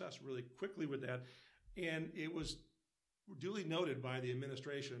some success really quickly with that. And it was duly noted by the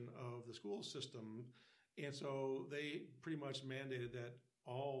administration of the school system. And so they pretty much mandated that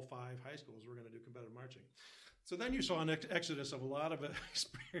all 5 high schools were going to do competitive marching. So then you saw an exodus of a lot of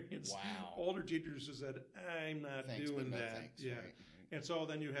experienced older teachers who said, I'm not doing that. Thanks, yeah. Right. And so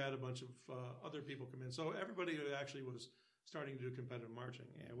then you had a bunch of other people come in. So everybody actually was starting to do competitive marching,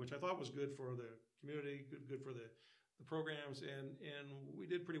 which I thought was good for the community, good for the programs, and we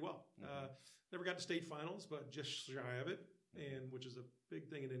did pretty well. Never got to state finals, but just shy of it, and which is a big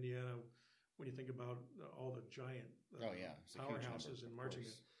thing in Indiana when you think about all the giant powerhouses in marching.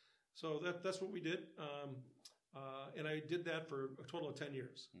 So that's what we did, and I did that for a total of 10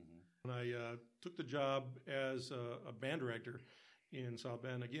 years. When I took the job as a band director in South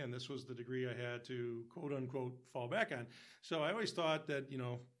Bend, again, this was the degree I had to quote unquote fall back on. So I always thought that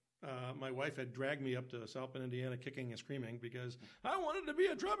my wife had dragged me up to South Bend, Indiana, kicking and screaming because I wanted to be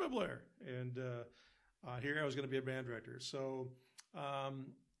a trumpet player, and here I was going to be a band director. So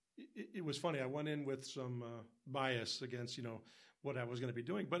it was funny. I went in with some bias against what I was going to be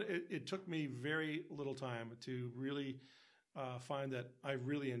doing, but it took me very little time to really find that I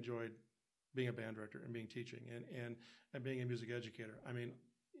really enjoyed being a band director and being teaching and being a music educator. I mean,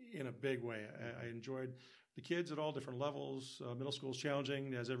 in a big way. I enjoyed the kids at all different levels. Middle school is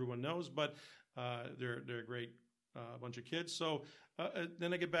challenging, as everyone knows, but they're a great bunch of kids. So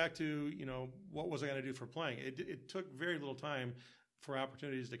then I get back to, what was I going to do for playing? It took very little time for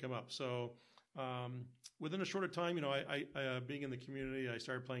opportunities to come up. So within a shorter time, I being in the community, I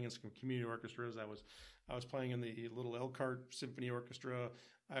started playing in some community orchestras. I was playing in the little Elkhart Symphony Orchestra.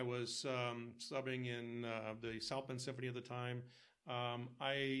 I was subbing in the South Bend Symphony at the time.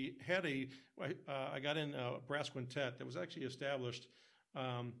 I got in a brass quintet that was actually established.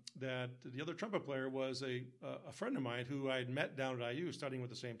 That the other trumpet player was a friend of mine who I had met down at IU studying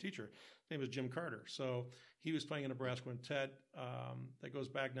with the same teacher. His name was Jim Carter. So he was playing in a brass quintet that goes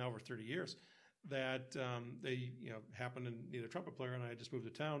back now over 30 years. That they happened to need a trumpet player, and I just moved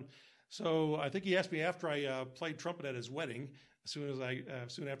to town. So I think he asked me after I played trumpet at his wedding, soon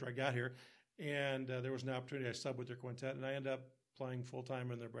after I got here, and there was an opportunity. I subbed with their quintet, and I ended up playing full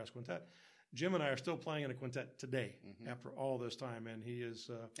time in their brass quintet. Jim and I are still playing in a quintet today after all this time, and he is.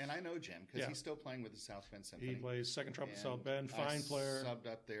 And I know Jim because he's still playing with the South Bend Symphony. He plays second trumpet South Bend, fine player.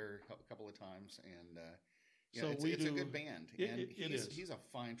 Subbed up there a couple of times, and it's a good band. He's a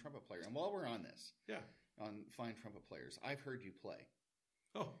fine trumpet player. And while we're on this, on fine trumpet players, I've heard you play.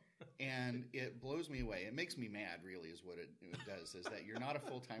 Oh, and it blows me away. It makes me mad, really, is what it does. Is that you're not a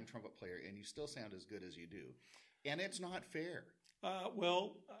full-time trumpet player and you still sound as good as you do, and it's not fair.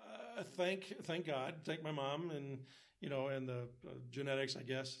 Thank God, thank my mom, and and the genetics, I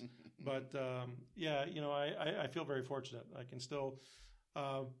guess. But I feel very fortunate. I can still.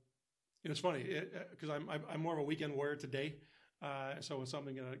 It's funny because I'm more of a weekend warrior today. So when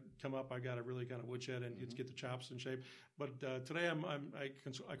something's gonna come up, I got to really kind of woodshed and get the chops in shape. But today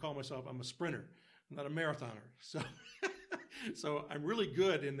I call myself I'm a sprinter, I'm not a marathoner. So I'm really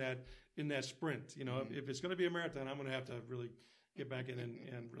good in that sprint. If it's going to be a marathon, I'm going to have to really get back in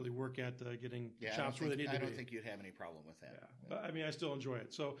and really work at getting Yeah, chops where they need to be. I don't think you'd have any problem with that. Yeah. But, I mean, I still enjoy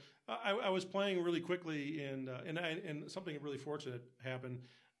it. So I was playing really quickly, and something really fortunate happened.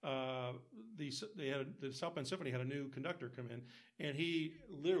 The South Bend Symphony had a new conductor come in, and he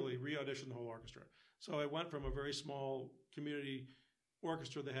literally re-auditioned the whole orchestra. So I went from a very small community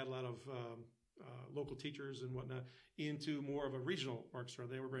orchestra that had a lot of local teachers and whatnot into more of a regional orchestra.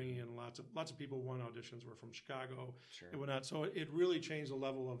 They were bringing in lots of people. Won auditions were from Chicago and whatnot. So it really changed the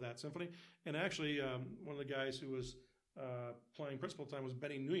level of that symphony. And actually, one of the guys who was playing principal at the time was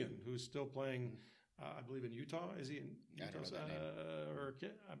Benny Nguyen, who's still playing. I believe in Utah. Is he in Utah?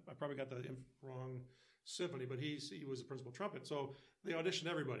 I probably got the wrong symphony, but he was the principal trumpet. So they auditioned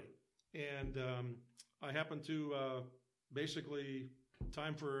everybody, and I happened to basically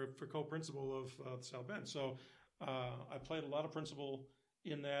time for co-principal of South Bend. So I played a lot of principal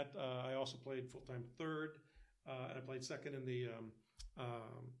in that. I also played full-time third, and I played second in the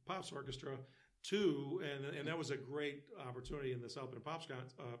Pops Orchestra too, and that was a great opportunity in the South Bend Pops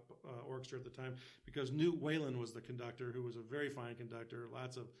Orchestra at the time, because Newt Whalen was the conductor, who was a very fine conductor,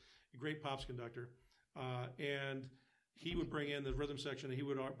 lots of great pops conductor, and he would bring in the rhythm section, and he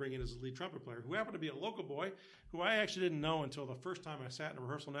would bring in his lead trumpet player, who happened to be a local boy, who I actually didn't know until the first time I sat in a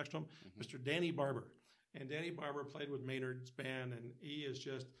rehearsal next to him, Mr. Danny Barber. And Danny Barber played with Maynard's band, and he is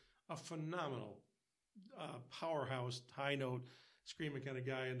just a phenomenal powerhouse, high note, screaming kind of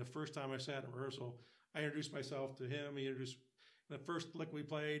guy. And the first time I sat in rehearsal, I introduced myself to him. He introduced the first lick we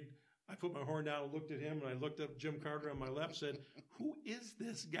played. I put my horn down and looked at him, and I looked up Jim Carter on my left, said, "Who is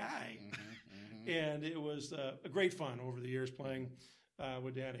this guy?" And it was a great fun over the years playing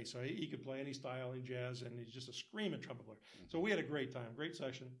with Danny. So he could play any style, any jazz, and he's just a screaming trumpet player. So we had a great time, great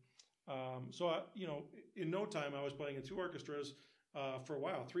session. In no time, I was playing in two orchestras for a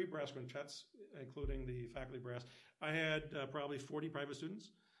while, 3 brass quintets, including the faculty brass. I had probably 40 private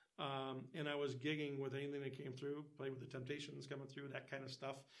students, and I was gigging with anything that came through, played with the Temptations coming through, that kind of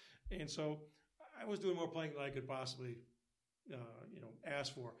stuff. And so I was doing more playing than I could possibly,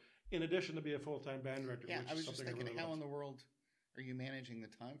 ask for, in addition to be a full-time band director. Yeah, which I was is just something thinking, I really how in loved. the world are you managing the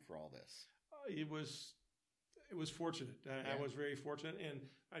time for all this? It was fortunate. I was very fortunate, and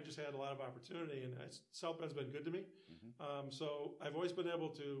I just had a lot of opportunity, and South Bend's been good to me. So I've always been able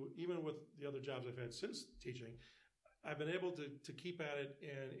to, even with the other jobs I've had since teaching, I've been able to keep at it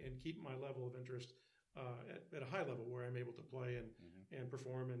and keep my level of interest at a high level where I'm able to play and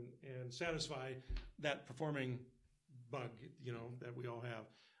perform and satisfy that performing bug, that we all have.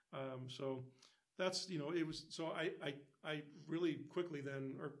 So that's, it was, so I really quickly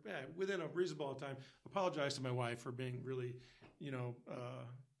then, within a reasonable time, apologized to my wife for being really,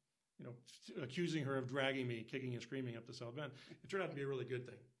 accusing her of dragging me, kicking and screaming up to South Bend. It turned out to be a really good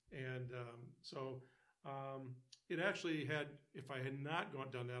thing. And it actually had, if I had not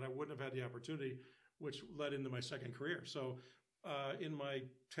done that, I wouldn't have had the opportunity, which led into my second career. So in my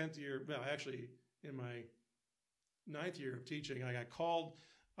 10th year, in my 9th year of teaching, I got called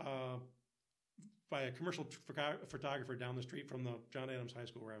by a commercial photographer down the street from the John Adams High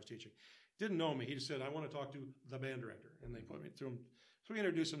School where I was teaching. Didn't know me. He just said, "I want to talk to the band director." And they put me through him. So he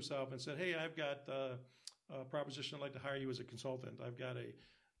introduced himself and said, "Hey, I've got a proposition. I'd like to hire you as a consultant. I've got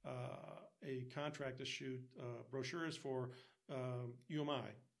a contract to shoot brochures for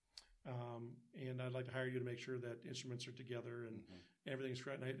UMI. And I'd like to hire you to make sure that instruments are together and everything's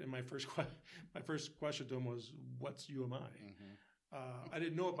right." And my first question to him was, "What's UMI?" I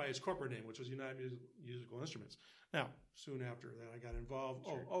didn't know it by its corporate name, which was United Musical Instruments. Now, soon after that, I got involved.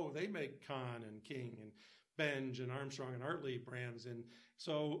 Sure. They make Kahn and King and Benge and Armstrong and Artley brands. And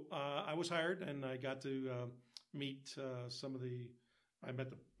so I was hired, and I got to meet I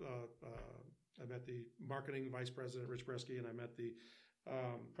met the marketing vice president, Rich Bresky, and I met the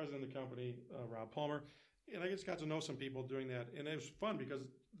president of the company, Rob Palmer. And I just got to know some people doing that. And it was fun because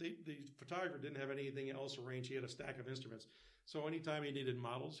the photographer didn't have anything else arranged. He had a stack of instruments. So anytime he needed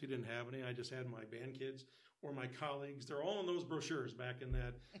models, he didn't have any. I just had my band kids or my colleagues. They're all in those brochures back in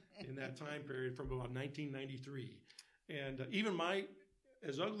that time period from about 1993. And even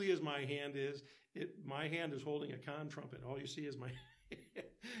as ugly as my hand is, my hand is holding a Kahn trumpet. All you see is my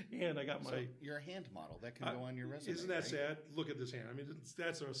hand. I got you're a hand model that can go on your resume. Isn't that right? sad? Look at this hand. I mean,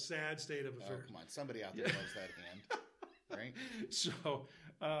 that's a sad state of affairs. Oh, come on. Somebody out there loves that hand. Right? So,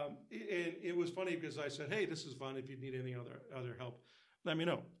 it was funny because I said, "Hey, this is fun. If you need any other help, let me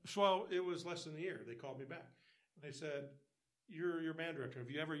know." So it was less than a year. They called me back. And they said, "You're band director. Have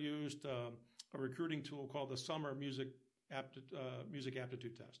you ever used a recruiting tool called the Summer Music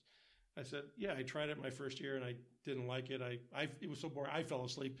Aptitude Test?" I said, yeah, I tried it my first year and I didn't like it. It was so boring. I fell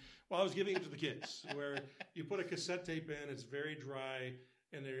asleep while I was giving it to the kids, where you put a cassette tape in, it's very dry,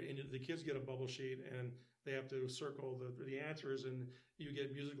 and the kids get a bubble sheet and they have to circle the answers, and you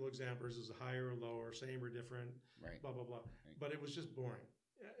get musical examples as higher or lower, same or different, right. blah, blah, blah. Right. But it was just boring.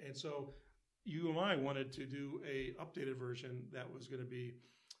 And so UMI wanted to do a updated version that was going to be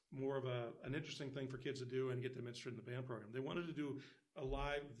more of an interesting thing for kids to do and get them interested in the band program. They wanted to do a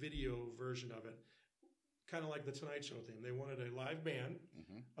live video version of it, kind of like the Tonight Show theme. They wanted a live band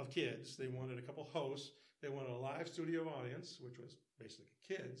of kids. They wanted a couple hosts. They wanted a live studio audience, which was basically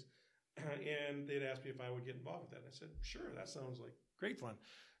kids. And they'd asked me if I would get involved with that. And I said, sure, that sounds like great fun.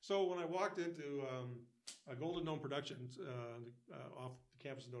 So when I walked into a Golden Dome Productions off the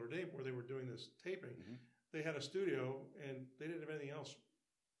campus of Notre Dame, where they were doing this taping, they had a studio and they didn't have anything else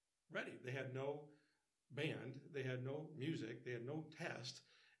ready. They had no band, they had no music, they had no test.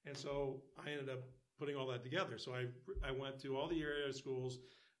 And so I ended up putting all that together. So I went to all the area schools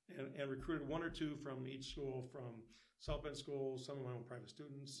and recruited one or two from each school, from South Bend schools, some of my own private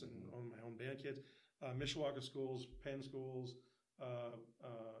students and my own band kids, Mishawaka schools, Penn schools,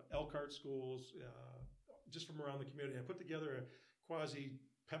 Elkhart schools, just from around the community. I put together a quasi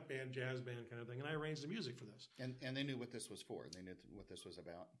pep band, jazz band kind of thing, and I arranged the music for this. And they knew what this was for. They knew what this was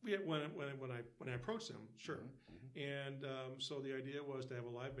about. Yeah, when I approached them, sure. And so the idea was to have a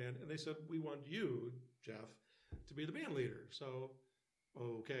live band, and they said, we want you, Jeff, to be the band leader. So,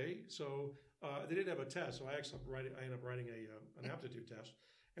 okay. So they didn't have a test, so I ended up writing an aptitude test.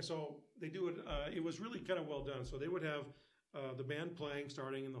 And so they do it. It was really kind of well done. So they would have the band playing,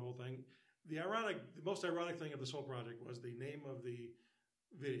 starting, and the whole thing. The most ironic thing of this whole project was the name of the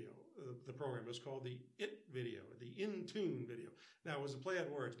video, the program was called the IT video, the In Tune video. Now, it was a play on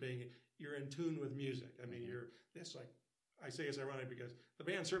words, being you're in tune with music. I mean, it's like, I say it's ironic because the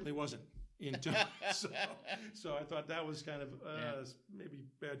band certainly wasn't in tune. so I thought that was kind of maybe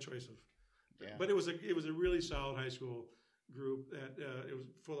bad choice of. Yeah. But it was a really solid high school group that it was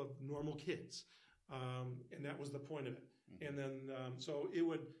full of normal kids, and that was the point of it. And then so there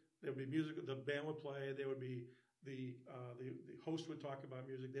would be music. The band would play. There would be the host would talk about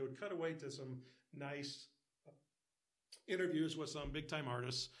music. They would cut away to some nice interviews with some big time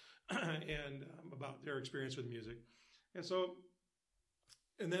artists and about their experience with music. And so,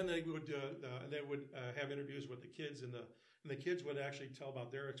 and then they would have interviews with the kids, and the kids would actually tell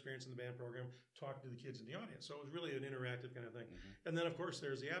about their experience in the band program, talking to the kids in the audience. So it was really an interactive kind of thing. And then, of course,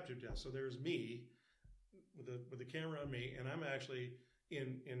 there's the aptitude test. So there's me with the camera on me, and I'm actually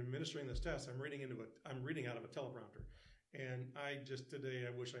in administering this test. I'm reading out of a teleprompter, and today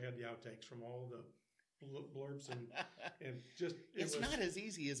I wish I had the outtakes from all the blurbs and just it's not as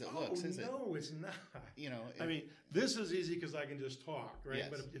easy as it looks, is it? No, it's not. I mean, this is easy because I can just talk, right? Yes.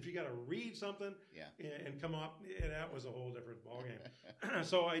 But if you got to read something and come up, that was a whole different ballgame.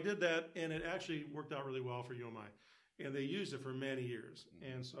 So I did that, and it actually worked out really well for UMI, and they used it for many years.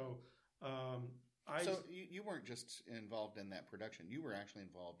 And so so you weren't just involved in that production; you were actually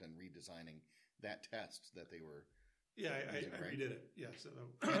involved in redesigning that test that they were. Yeah, I redid it. Yes.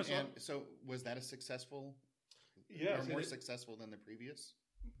 And so was that a successful? Yes, or more successful than the previous?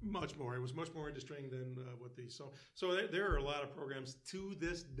 Much more. It was much more interesting than what the so there are a lot of programs to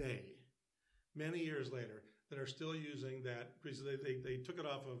this day, many years later, that are still using that because they took it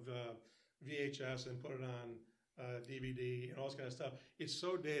off of VHS and put it on DVD and all this kind of stuff. It's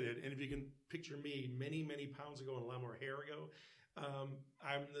so dated, and if you can picture me many pounds ago and a lot more hair ago,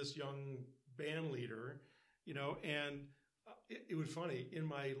 I'm this young band leader. And it was funny. In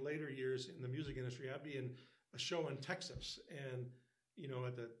my later years in the music industry, I'd be in a show in Texas, and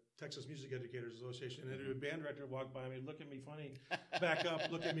at the Texas Music Educators Association, and a band director would walk by me, look at me funny, back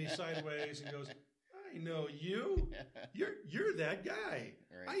up, look at me sideways, and goes, "I know you. You're that guy.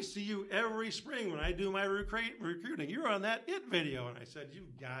 Right. I see you every spring when I do my recruiting. You're on that IT video." And I said,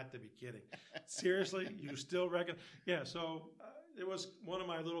 "You've got to be kidding! Seriously, you still reckon?" Yeah. So. It was one of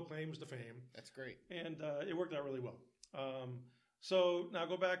my little claims to fame. That's great. And it worked out really well. So now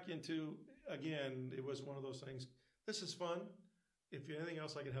go back into, again, it was one of those things. This is fun. If you have anything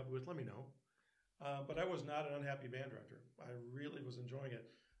else I can help you with, let me know. But I was not an unhappy band director. I really was enjoying it.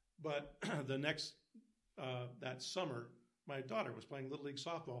 But the next, that summer, my daughter was playing Little League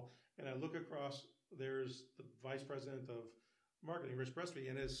softball. And I look across, there's the vice president of marketing, Rich Presby,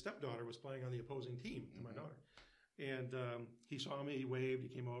 and his stepdaughter was playing on the opposing team to my daughter. And he saw me, he waved, he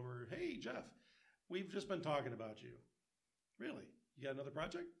came over. "Hey, Jeff, we've just been talking about you." "Really? You got another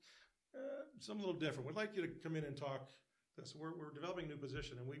project?" Something a little different. We'd like you to come in and talk this. We're developing a new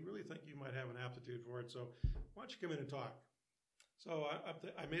position, and we really think you might have an aptitude for it. So why don't you come in and talk? So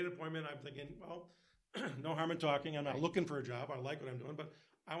I made an appointment. I'm thinking, well, no harm in talking. I'm not looking for a job. I like what I'm doing, but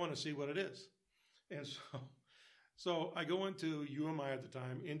I want to see what it is. And so I go into UMI at the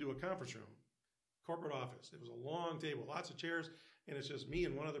time, into a conference room, corporate office. It was a long table, lots of chairs, and it's just me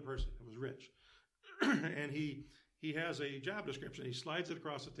and one other person. It was Rich. And he has a job description. He slides it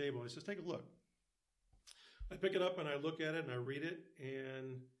across the table. He says, take a look. I pick it up and I look at it and I read it,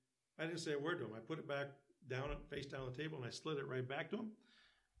 and I didn't say a word to him. I put it back down, face down the table, and I slid it right back to him.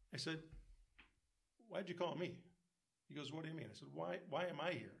 I said, why'd you call me? He goes, what do you mean? I said, why am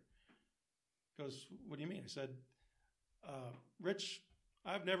I here? He goes, what do you mean? I said, Rich,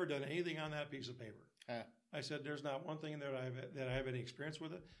 I've never done anything on that piece of paper. I said, there's not one thing that I have any experience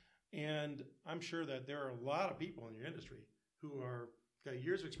with it. And I'm sure that there are a lot of people in your industry who got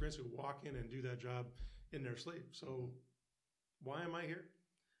years of experience who walk in and do that job in their sleep. So why am I here?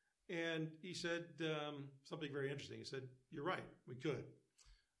 And he said something very interesting. He said, you're right. We could.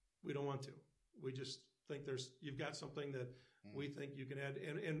 We don't want to. We just think you've got something that we think you can add.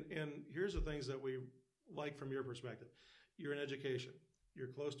 And here's the things that we like from your perspective. You're in education. You're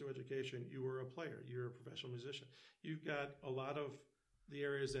close to education. You were a player. You're a professional musician. You've got a lot of the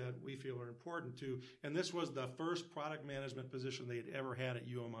areas that we feel are important to. And this was the first product management position they had ever had at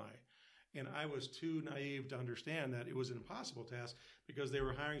UMI. And I was too naive to understand that it was an impossible task because they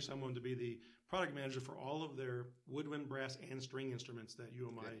were hiring someone to be the product manager for all of their woodwind, brass, and string instruments that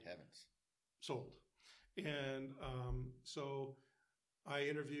UMI sold. And so I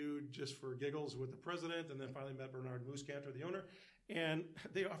interviewed just for giggles with the president, and then finally met Bernard Mooscanter, the owner, and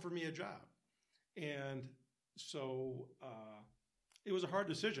they offered me a job. And so it was a hard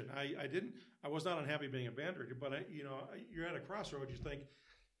decision. I was not unhappy being a band director, but you're at a crossroads. You think,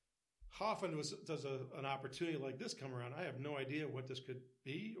 how often does an opportunity like this come around? I have no idea what this could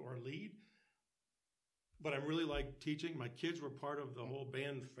be or lead, but I really like teaching. My kids were part of the whole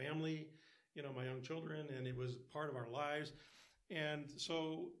band family, my young children, and it was part of our lives. And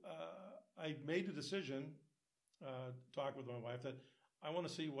so I made the decision, talk with my wife, that I want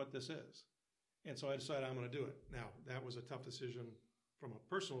to see what this is. And so I decided I'm going to do it. Now, that was a tough decision from a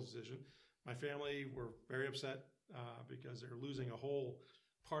personal decision. My family were very upset because they're losing a whole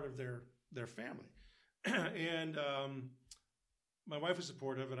part of their family. And my wife was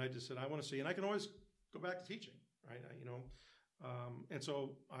supportive, and I just said, I want to see. And I can always go back to teaching, right? And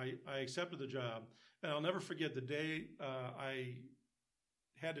so I accepted the job. And I'll never forget the day I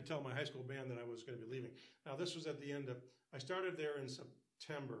had to tell my high school band that I was going to be leaving. Now, this was at the end of, I started there in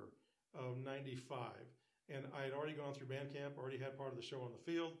September of 95. And I had already gone through band camp, already had part of the show on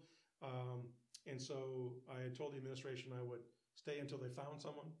the field. And so I had told the administration I would stay until they found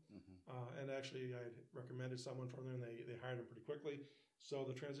someone. And actually, I had recommended someone from there, and they hired him pretty quickly. So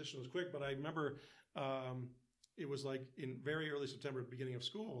the transition was quick. But I remember it was like in very early September, beginning of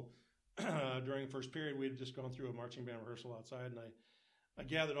school, during the first period, we had just gone through a marching band rehearsal outside. And I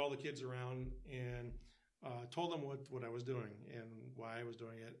gathered all the kids around and told them what I was doing and why I was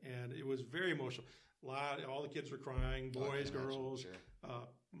doing it. And it was very emotional. All the kids were crying, boys, girls, sure.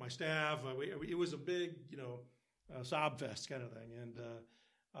 My staff. It was a big, sob fest kind of thing. And,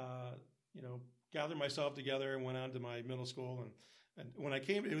 gathered myself together and went on to my middle school. And when I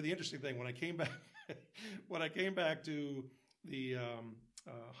came, it was the interesting thing. When I came back to the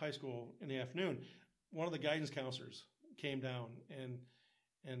high school in the afternoon, one of the guidance counselors came down and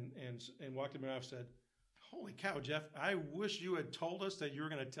walked in my office and said, holy cow, Jeff, I wish you had told us that you were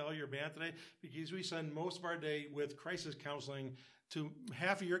going to tell your band today, because we spend most of our day with crisis counseling to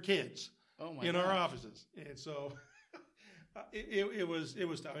half of your kids in our offices. And so it was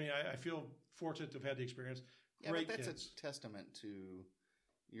tough. I mean, I feel fortunate to have had the experience. Great but that's kids. A testament to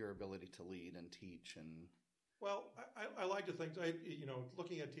your ability to lead and teach. And well, I like to think,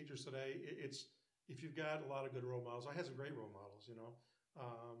 looking at teachers today, it's if you've got a lot of good role models. I had some great role models,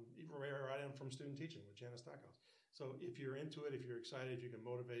 even where I am from student teaching with Janice Stockhouse. So if you're into it, if you're excited, if you can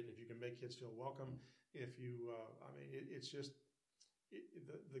motivate, if you can make kids feel welcome, if you, it's just,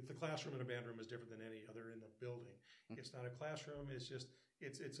 the classroom in a band room is different than any other in the building. It's not a classroom. It's just,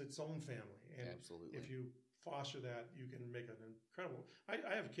 it's its own family. And absolutely. If you foster that, you can make an incredible,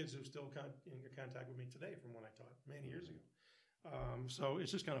 I have kids who still in contact with me today from when I taught many years ago. So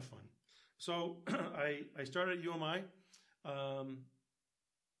it's just kind of fun. So I started at UMI.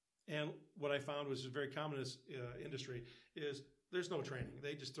 And what I found was very common in this industry is there's no training.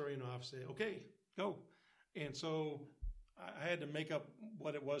 They just throw you in an office, say, okay, go. And so I had to make up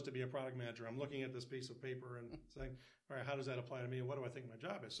what it was to be a product manager. I'm looking at this piece of paper and saying, all right, how does that apply to me? And what do I think my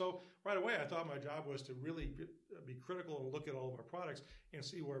job is? So right away, I thought my job was to really be critical and look at all of our products and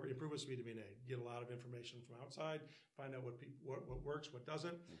see where improvements need to be made. Get a lot of information from outside, find out what works, what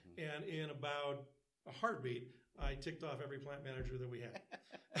doesn't. And in about a heartbeat, I ticked off every plant manager that we had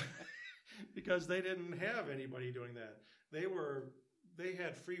because they didn't have anybody doing that. They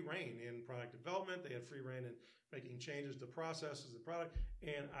had free reign in product development. They had free reign in making changes to processes and product.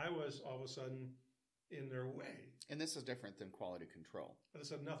 And I was all of a sudden in their way. And this is different than quality control. This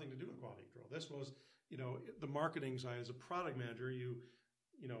had nothing to do with quality control. This was, the marketing side. As a product manager,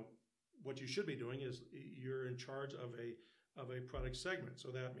 what you should be doing is you're in charge of a product segment. So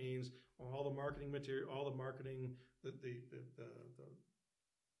that means all the marketing material, all the marketing, the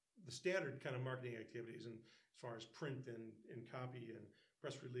standard kind of marketing activities, and as far as print and copy and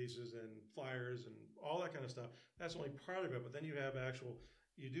press releases and flyers and all that kind of stuff, that's only part of it. But then you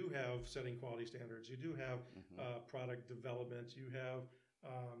do have setting quality standards. You do have product development.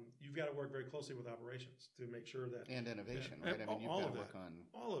 You've got to work very closely with operations to make sure that and innovation, right? I mean, you've got to work on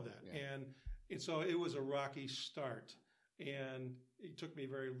all of that. Yeah. And so it was a rocky start, and it took me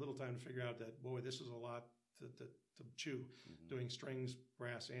very little time to figure out that, boy, this is a lot to chew, doing strings,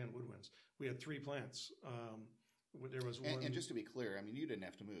 brass, and woodwinds. We had 3 plants. There was one. And just to be clear, I mean, you didn't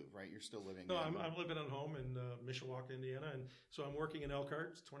have to move, right? You're still living. No, I'm living at home in Mishawaka, Indiana, and so I'm working in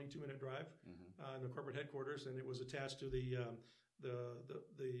Elkhart. It's a 22-minute drive in the corporate headquarters, and it was attached to the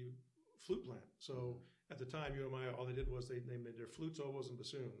flute plant. So at the time, UMI, all they did was they made their flutes, oboes, and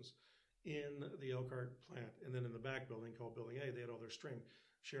bassoons in the Elkhart plant, and then in the back building called Building A, they had all their string,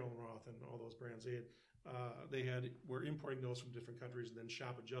 Sherrill and Roth, and all those brands. Were importing those from different countries and then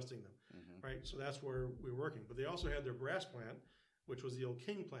shop adjusting them, right? So that's where we were working. But they also had their brass plant, which was the old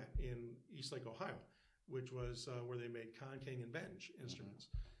King plant in Eastlake, Ohio, which was where they made Con, King, and Bench instruments.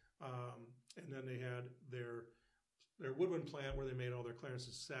 And then they had their woodwind plant where they made all their clarinets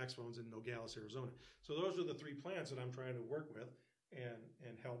and saxophones in Nogales, Arizona. So those are the 3 plants that I'm trying to work with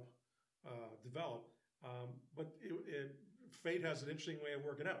and help develop. But fate has an interesting way of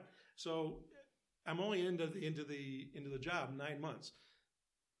working out. So I'm only into the job 9 months,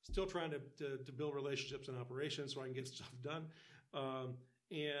 still trying to build relationships and operations so I can get stuff done.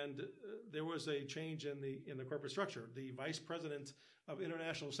 And there was a change in the corporate structure. The vice president of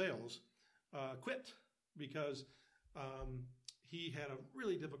international sales quit because he had a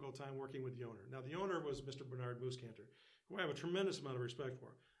really difficult time working with the owner. Now, the owner was Mr. Bernard Mooscanter, who I have a tremendous amount of respect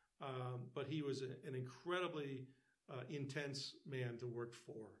for. But he was an incredibly intense man to work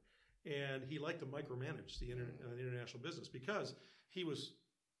for. And he liked to micromanage the international business because he was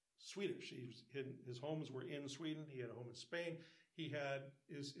Swedish. His homes were in Sweden. He had a home in Spain.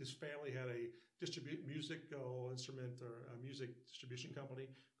 His family had a musical instrument or a music distribution company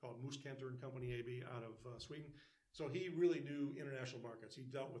called Mooscanter and Company AB out of Sweden. So he really knew international markets. He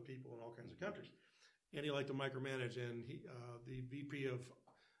dealt with people in all kinds of countries, and he liked to micromanage. And the VP of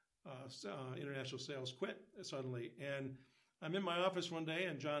international sales quit suddenly, and I'm in my office one day,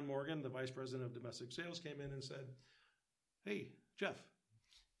 and John Morgan, the vice president of domestic sales, came in and said, "Hey, Jeff,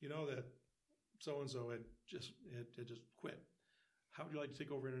 you know that so-and-so had just quit. How would you like to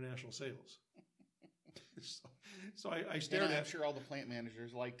take over international sales?" so I stared at him. I'm sure all the plant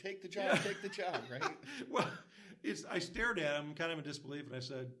managers like, take the job, take the job, right? Well, I stared at him kind of in disbelief, and I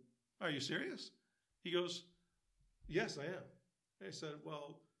said, "Are you serious?" He goes, "Yes, I am." I said,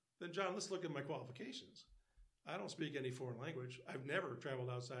 "Well, then, John, let's look at my qualifications. I don't speak any foreign language. I've never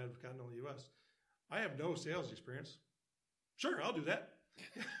traveled outside of continental U.S. I have no sales experience." "Sure, I'll do that."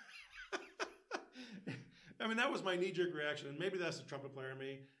 I mean, that was my knee-jerk reaction, and maybe that's the trumpet player in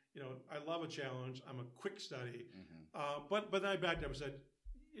me. I love a challenge. I'm a quick study. But then I backed up and said,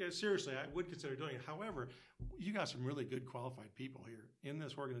 "Yeah, seriously, I would consider doing it. However, you got some really good qualified people here in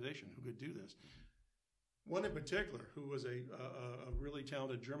this organization who could do this." One in particular, who was a really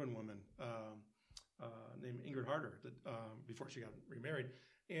talented German woman named Ingrid Harder, before she got remarried.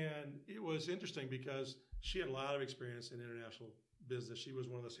 And it was interesting because she had a lot of experience in international business. She was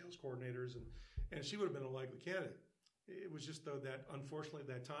one of the sales coordinators, and she would have been a likely candidate. It was just, though, that unfortunately at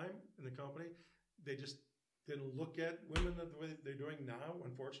that time in the company, they just didn't look at women the way they're doing now,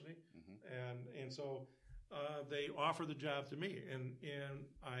 unfortunately. And so they offered the job to me, and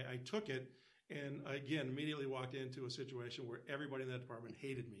I took it. And again, immediately walked into a situation where everybody in that department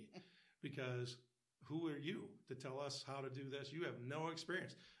hated me because who are you to tell us how to do this? You have no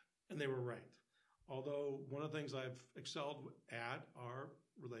experience. And they were right. Although one of the things I've excelled at are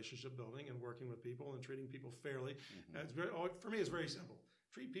relationship building and working with people and treating people fairly. For me, it's very simple.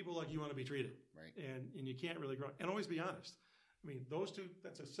 treat people like you want to be treated. Right. And you can't really grow. And always be honest. I mean, those two,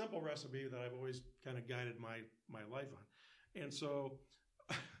 that's a simple recipe that I've always kind of guided my life on. And so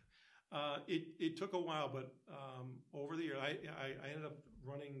it took a while, but over the year, I ended up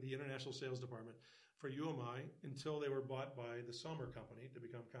running the international sales department for UMI until they were bought by the Summer Company to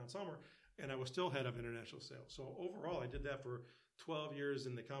become Consummer, and I was still head of international sales. So overall, I did that for 12 years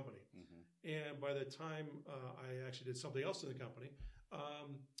in the company. And by the time I actually did something else in the company,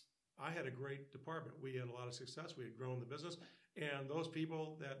 I had a great department. We had a lot of success. We had grown the business. And those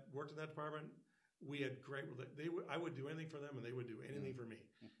people that worked in that department, we had great. I would do anything for them, and they would do anything for me.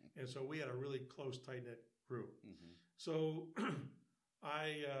 And so we had a really close, tight knit group. So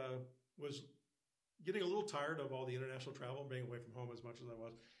I was getting a little tired of all the international travel, being away from home as much as I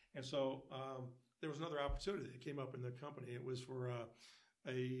was. And so there was another opportunity that came up in the company. It was for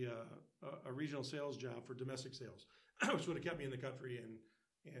a regional sales job for domestic sales, which would have kept me in the country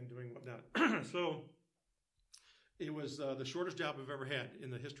and doing whatnot. So it was the shortest job I've ever had in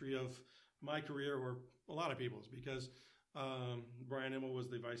the history of my career, or a lot of people's, because Brian Immel was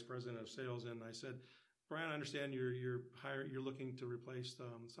the vice president of sales, and I said, Brian, I understand you're looking to replace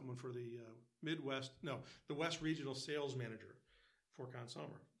someone for the West Regional Sales Manager for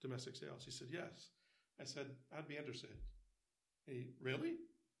Consummer domestic sales. He said, yes. I said, I'd be interested. Really?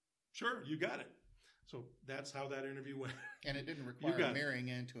 Sure, you got it. So that's how that interview went. And it didn't require marrying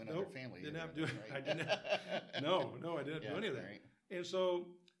into another family. Didn't have to do it. Right? I didn't. No, I didn't do any of that. Right. And so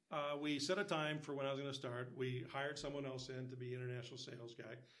we set a time for when I was going to start. We hired someone else in to be international sales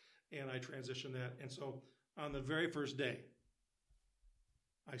guy, and I transitioned that. And so on the very first day,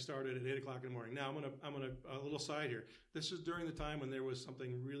 I started at 8:00 in the morning. Now I'm gonna a little side here. This is during the time when there was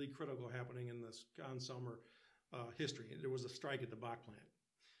something really critical happening in the Consummer history. There was a strike at the Bach plant.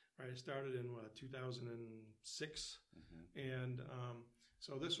 Right, it started in 2006, and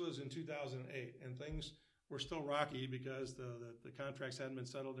so this was in 2008, and things were still rocky because the contracts hadn't been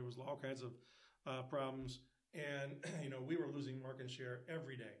settled. There was all kinds of problems, and we were losing market share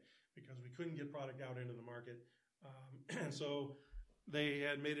every day because we couldn't get product out into the market, and so they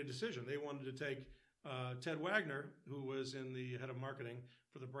had made a decision. They wanted to take Ted Wagner, who was in the head of marketing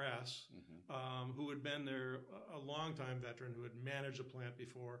for the brass, who had been there a long-time veteran, who had managed a plant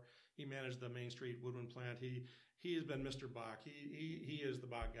before. He managed the Main Street Woodwind plant. He has been Mr. Bach. He is the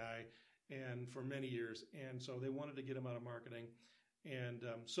Bach guy, and for many years. And so they wanted to get him out of marketing. And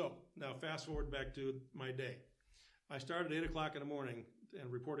so now fast forward back to my day. I started at 8:00 in the morning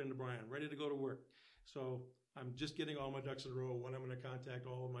and reporting to Brian, ready to go to work. So I'm just getting all my ducks in a row when I'm going to contact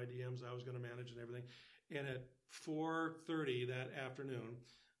all of my DMs I was going to manage and everything. And at 4:30 that afternoon,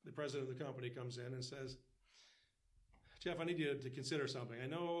 the president of the company comes in and says, Jeff, I need you to consider something. I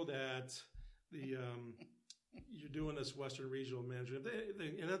know that you're doing this Western Regional Management.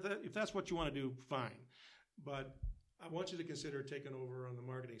 If that's what you want to do, fine. But I want you to consider taking over on the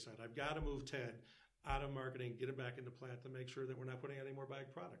marketing side. I've got to move Ted out of marketing, get him back into plant to make sure that we're not putting any more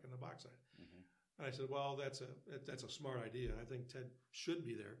bag product on the box side. And I said, well, that's a smart idea. I think Ted should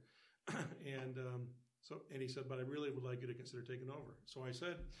be there. And he said, but I really would like you to consider taking over. So I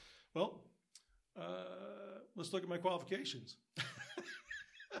said, well, let's look at my qualifications.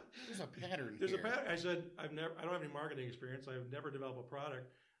 There's a pattern. There's a pattern. I said, I don't have any marketing experience. I've never developed a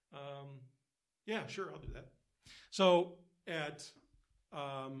product. Yeah, sure, I'll do that. So at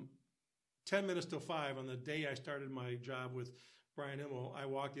 10 minutes till 5 on the day I started my job with Brian Immel, I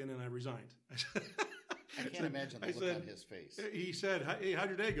walked in and I resigned. I can't imagine the look on his face. He said, hey, how'd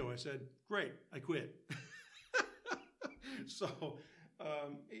your day go? I said, great, I quit. So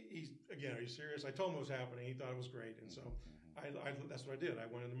he's, again, are you serious? I told him what was happening. He thought it was great. And so that's what I did. I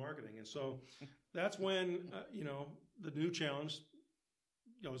went into marketing. And so that's when, the new challenge,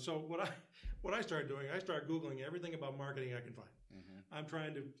 so what I started doing, I started Googling everything about marketing I can find. I'm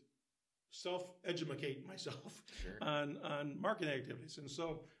trying to self-educate myself on marketing activities. And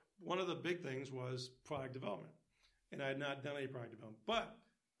so one of the big things was product development. And I had not done any product development. But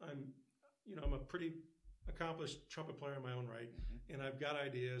I'm a pretty accomplished trumpet player in my own right. And I've got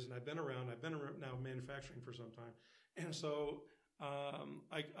ideas, and I've been around now manufacturing for some time. And so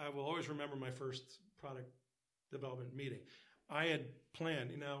I will always remember my first product development meeting. I had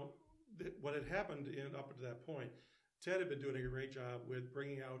planned, what had happened up to that point, Ted had been doing a great job with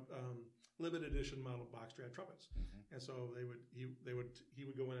bringing out limited edition model box strat trumpets. And so he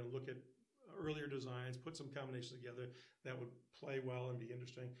would go in and look at earlier designs, put some combinations together that would play well and be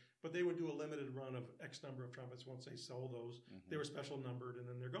interesting. But they would do a limited run of X number of trumpets. Once they sold those, they were special numbered, and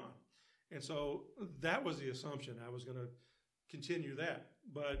then they're gone. And so that was the assumption. I was going to continue that.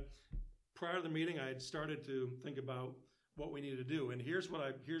 But prior to the meeting, I had started to think about what we needed to do. And here's what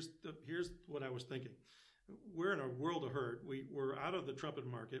I was thinking. We're in a world of hurt. We're out of the trumpet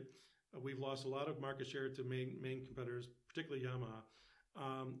market. We've lost a lot of market share to main competitors, particularly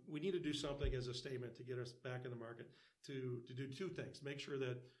Yamaha. We need to do something as a statement to get us back in the market to do two things. Make sure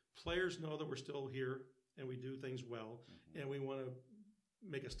that players know that we're still here and we do things well. And we want to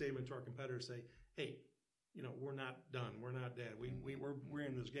make a statement to our competitors, say, hey, we're not done. We're not dead. We're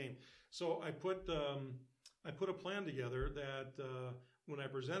in this game. So I put a plan together that when I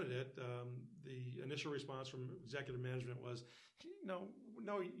presented it, the initial response from executive management was, no,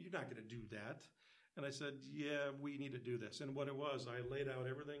 you're not going to do that. And I said, yeah, we need to do this. And what it was, I laid out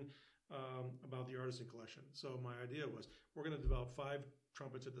everything about the artisan collection. So my idea was we're going to develop 5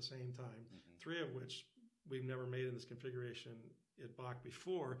 trumpets at the same time, 3 of which we've never made in this configuration at Bach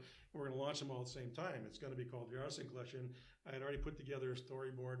before. We're going to launch them all at the same time. It's going to be called the Artisan Collection. I had already put together a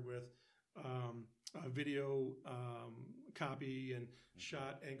storyboard with a video copy and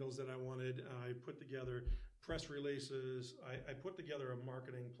shot angles that I wanted. I put together press releases. I put together a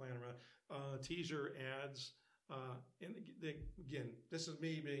marketing plan around teaser ads. And again, this is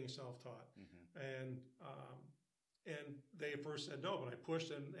me being self-taught. And they at first said no, but I pushed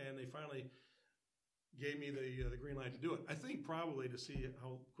and they finally gave me the green light to do it. I think probably to see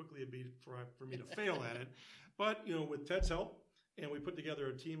how quickly it'd be for me to fail at it. But, with Ted's help, and we put together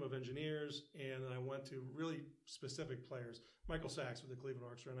a team of engineers, and I went to really specific players. Michael Sachs with the Cleveland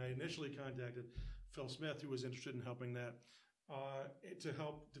Orchestra, and I initially contacted Phil Smith, who was interested in helping that, to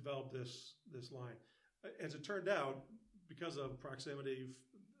help develop this line. As it turned out, because of proximity,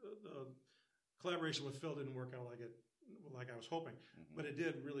 the collaboration with Phil didn't work out like I was hoping, but it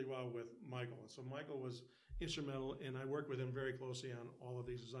did really well with Michael. And so Michael was instrumental, and I worked with him very closely on all of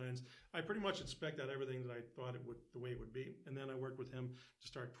these designs. I pretty much inspected everything that I thought the way it would be, and then I worked with him to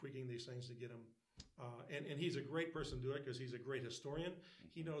start tweaking these things to get them. And he's a great person to do it because he's a great historian.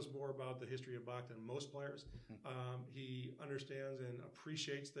 He knows more about the history of Bach than most players. He understands and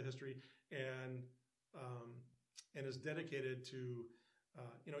appreciates the history, and is dedicated to.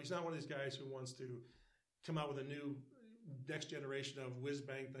 He's not one of these guys who wants to come out with a new next generation of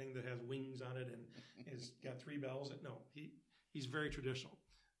whiz-bang thing that has wings on it and has got 3 bells. No, he's very traditional.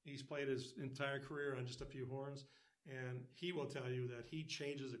 He's played his entire career on just a few horns, and he will tell you that he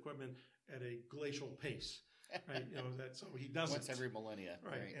changes equipment at a glacial pace, right? So he doesn't. Once every millennia.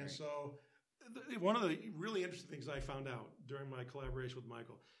 Right. And so one of the really interesting things I found out during my collaboration with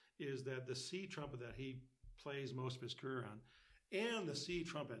Michael is that the C trumpet that he plays most of his career on and the C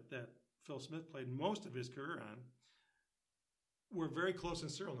trumpet that Phil Smith played most of his career on were very close in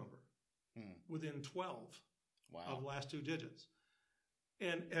serial number, within 12 of the last 2 digits.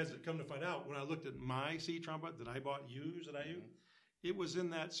 And as it come to find out, when I looked at my C trumpet that I bought used, it was in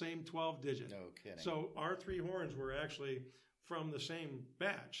that same 12 digit. No kidding. So our 3 horns were actually from the same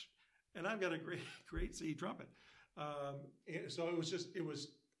batch, and I've got a great C trumpet. So it was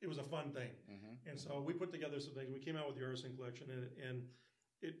a fun thing. And so we put together some things. We came out with the Artisan Collection, and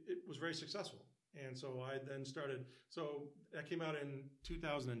it was very successful. And so I then started, so that came out in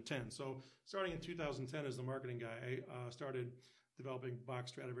 2010. So starting in 2010 as the marketing guy, I started developing Bach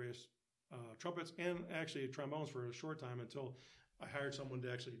Stradivarius trumpets and actually trombones for a short time until I hired someone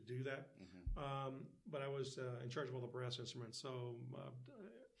to actually do that. But I was in charge of all the brass instruments. So,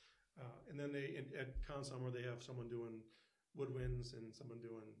 and then at Consummer, they have someone doing woodwinds and someone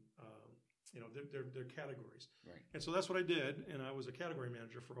doing, their categories. Right. And so that's what I did. And I was a category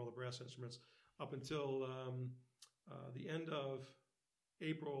manager for all the brass instruments up until the end of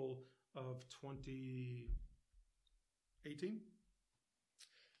April of 2018.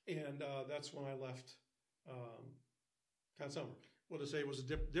 And that's when I left Consummer. Well, to say it was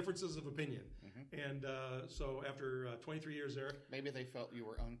differences of opinion. And so after 23 years there. Maybe they felt you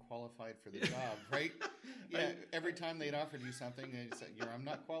were unqualified for the job, right? Yeah, every time they'd offered you something, they'd say, I'm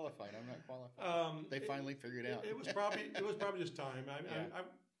not qualified, I'm not qualified. They finally figured out. It was probably just time.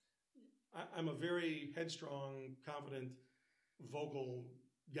 I'm a very headstrong, confident, vocal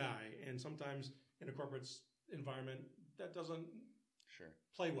guy. And sometimes in a corporate environment, that doesn't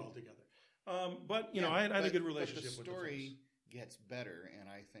play well together. But, I had a good relationship with the story gets better, and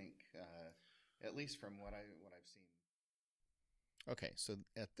I think, at least from what I've seen. Okay, so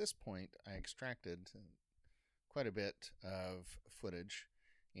at this point, I extracted quite a bit of footage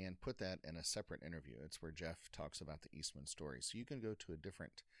and put that in a separate interview. It's where Jeff talks about the Eastman story. So you can go to a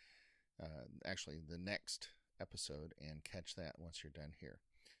different, actually the next episode, and catch that once you're done here.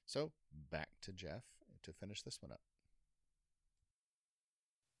 So back to Jeff to finish this one up.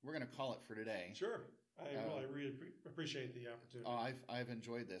 We're going to call it for today. Sure. I really appreciate the opportunity. I've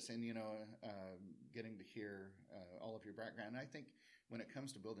enjoyed this, and getting to hear all of your background. And I think when it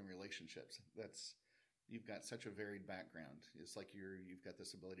comes to building relationships, you've got such a varied background. It's like you've got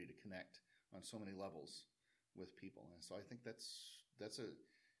this ability to connect on so many levels with people, and so I think that's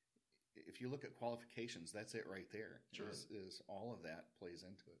if you look at qualifications, that's it right there. Sure, is all of that plays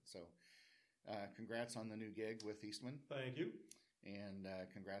into it. So, congrats on the new gig with Eastman. Thank you. And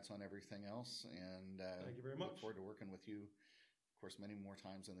congrats on everything else. And thank you very much. Look forward to working with you, of course, many more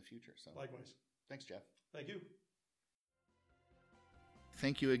times in the future. So likewise. Thanks, Jeff. Thank you.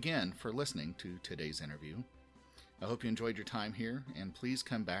 Thank you again for listening to today's interview. I hope you enjoyed your time here, and please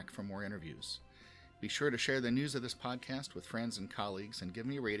come back for more interviews. Be sure to share the news of this podcast with friends and colleagues, and give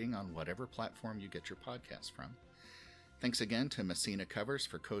me a rating on whatever platform you get your podcast from. Thanks again to Messina Covers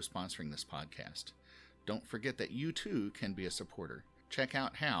for co-sponsoring this podcast. Don't forget that you too can be a supporter. Check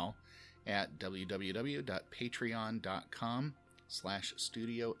out how at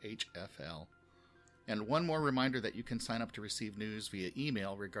www.patreon.com/studiohfl. And one more reminder that you can sign up to receive news via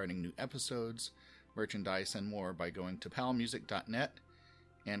email regarding new episodes, merchandise, and more by going to palmusic.net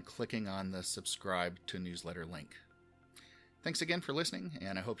and clicking on the subscribe to newsletter link. Thanks again for listening,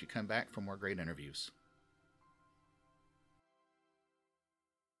 and I hope you come back for more great interviews.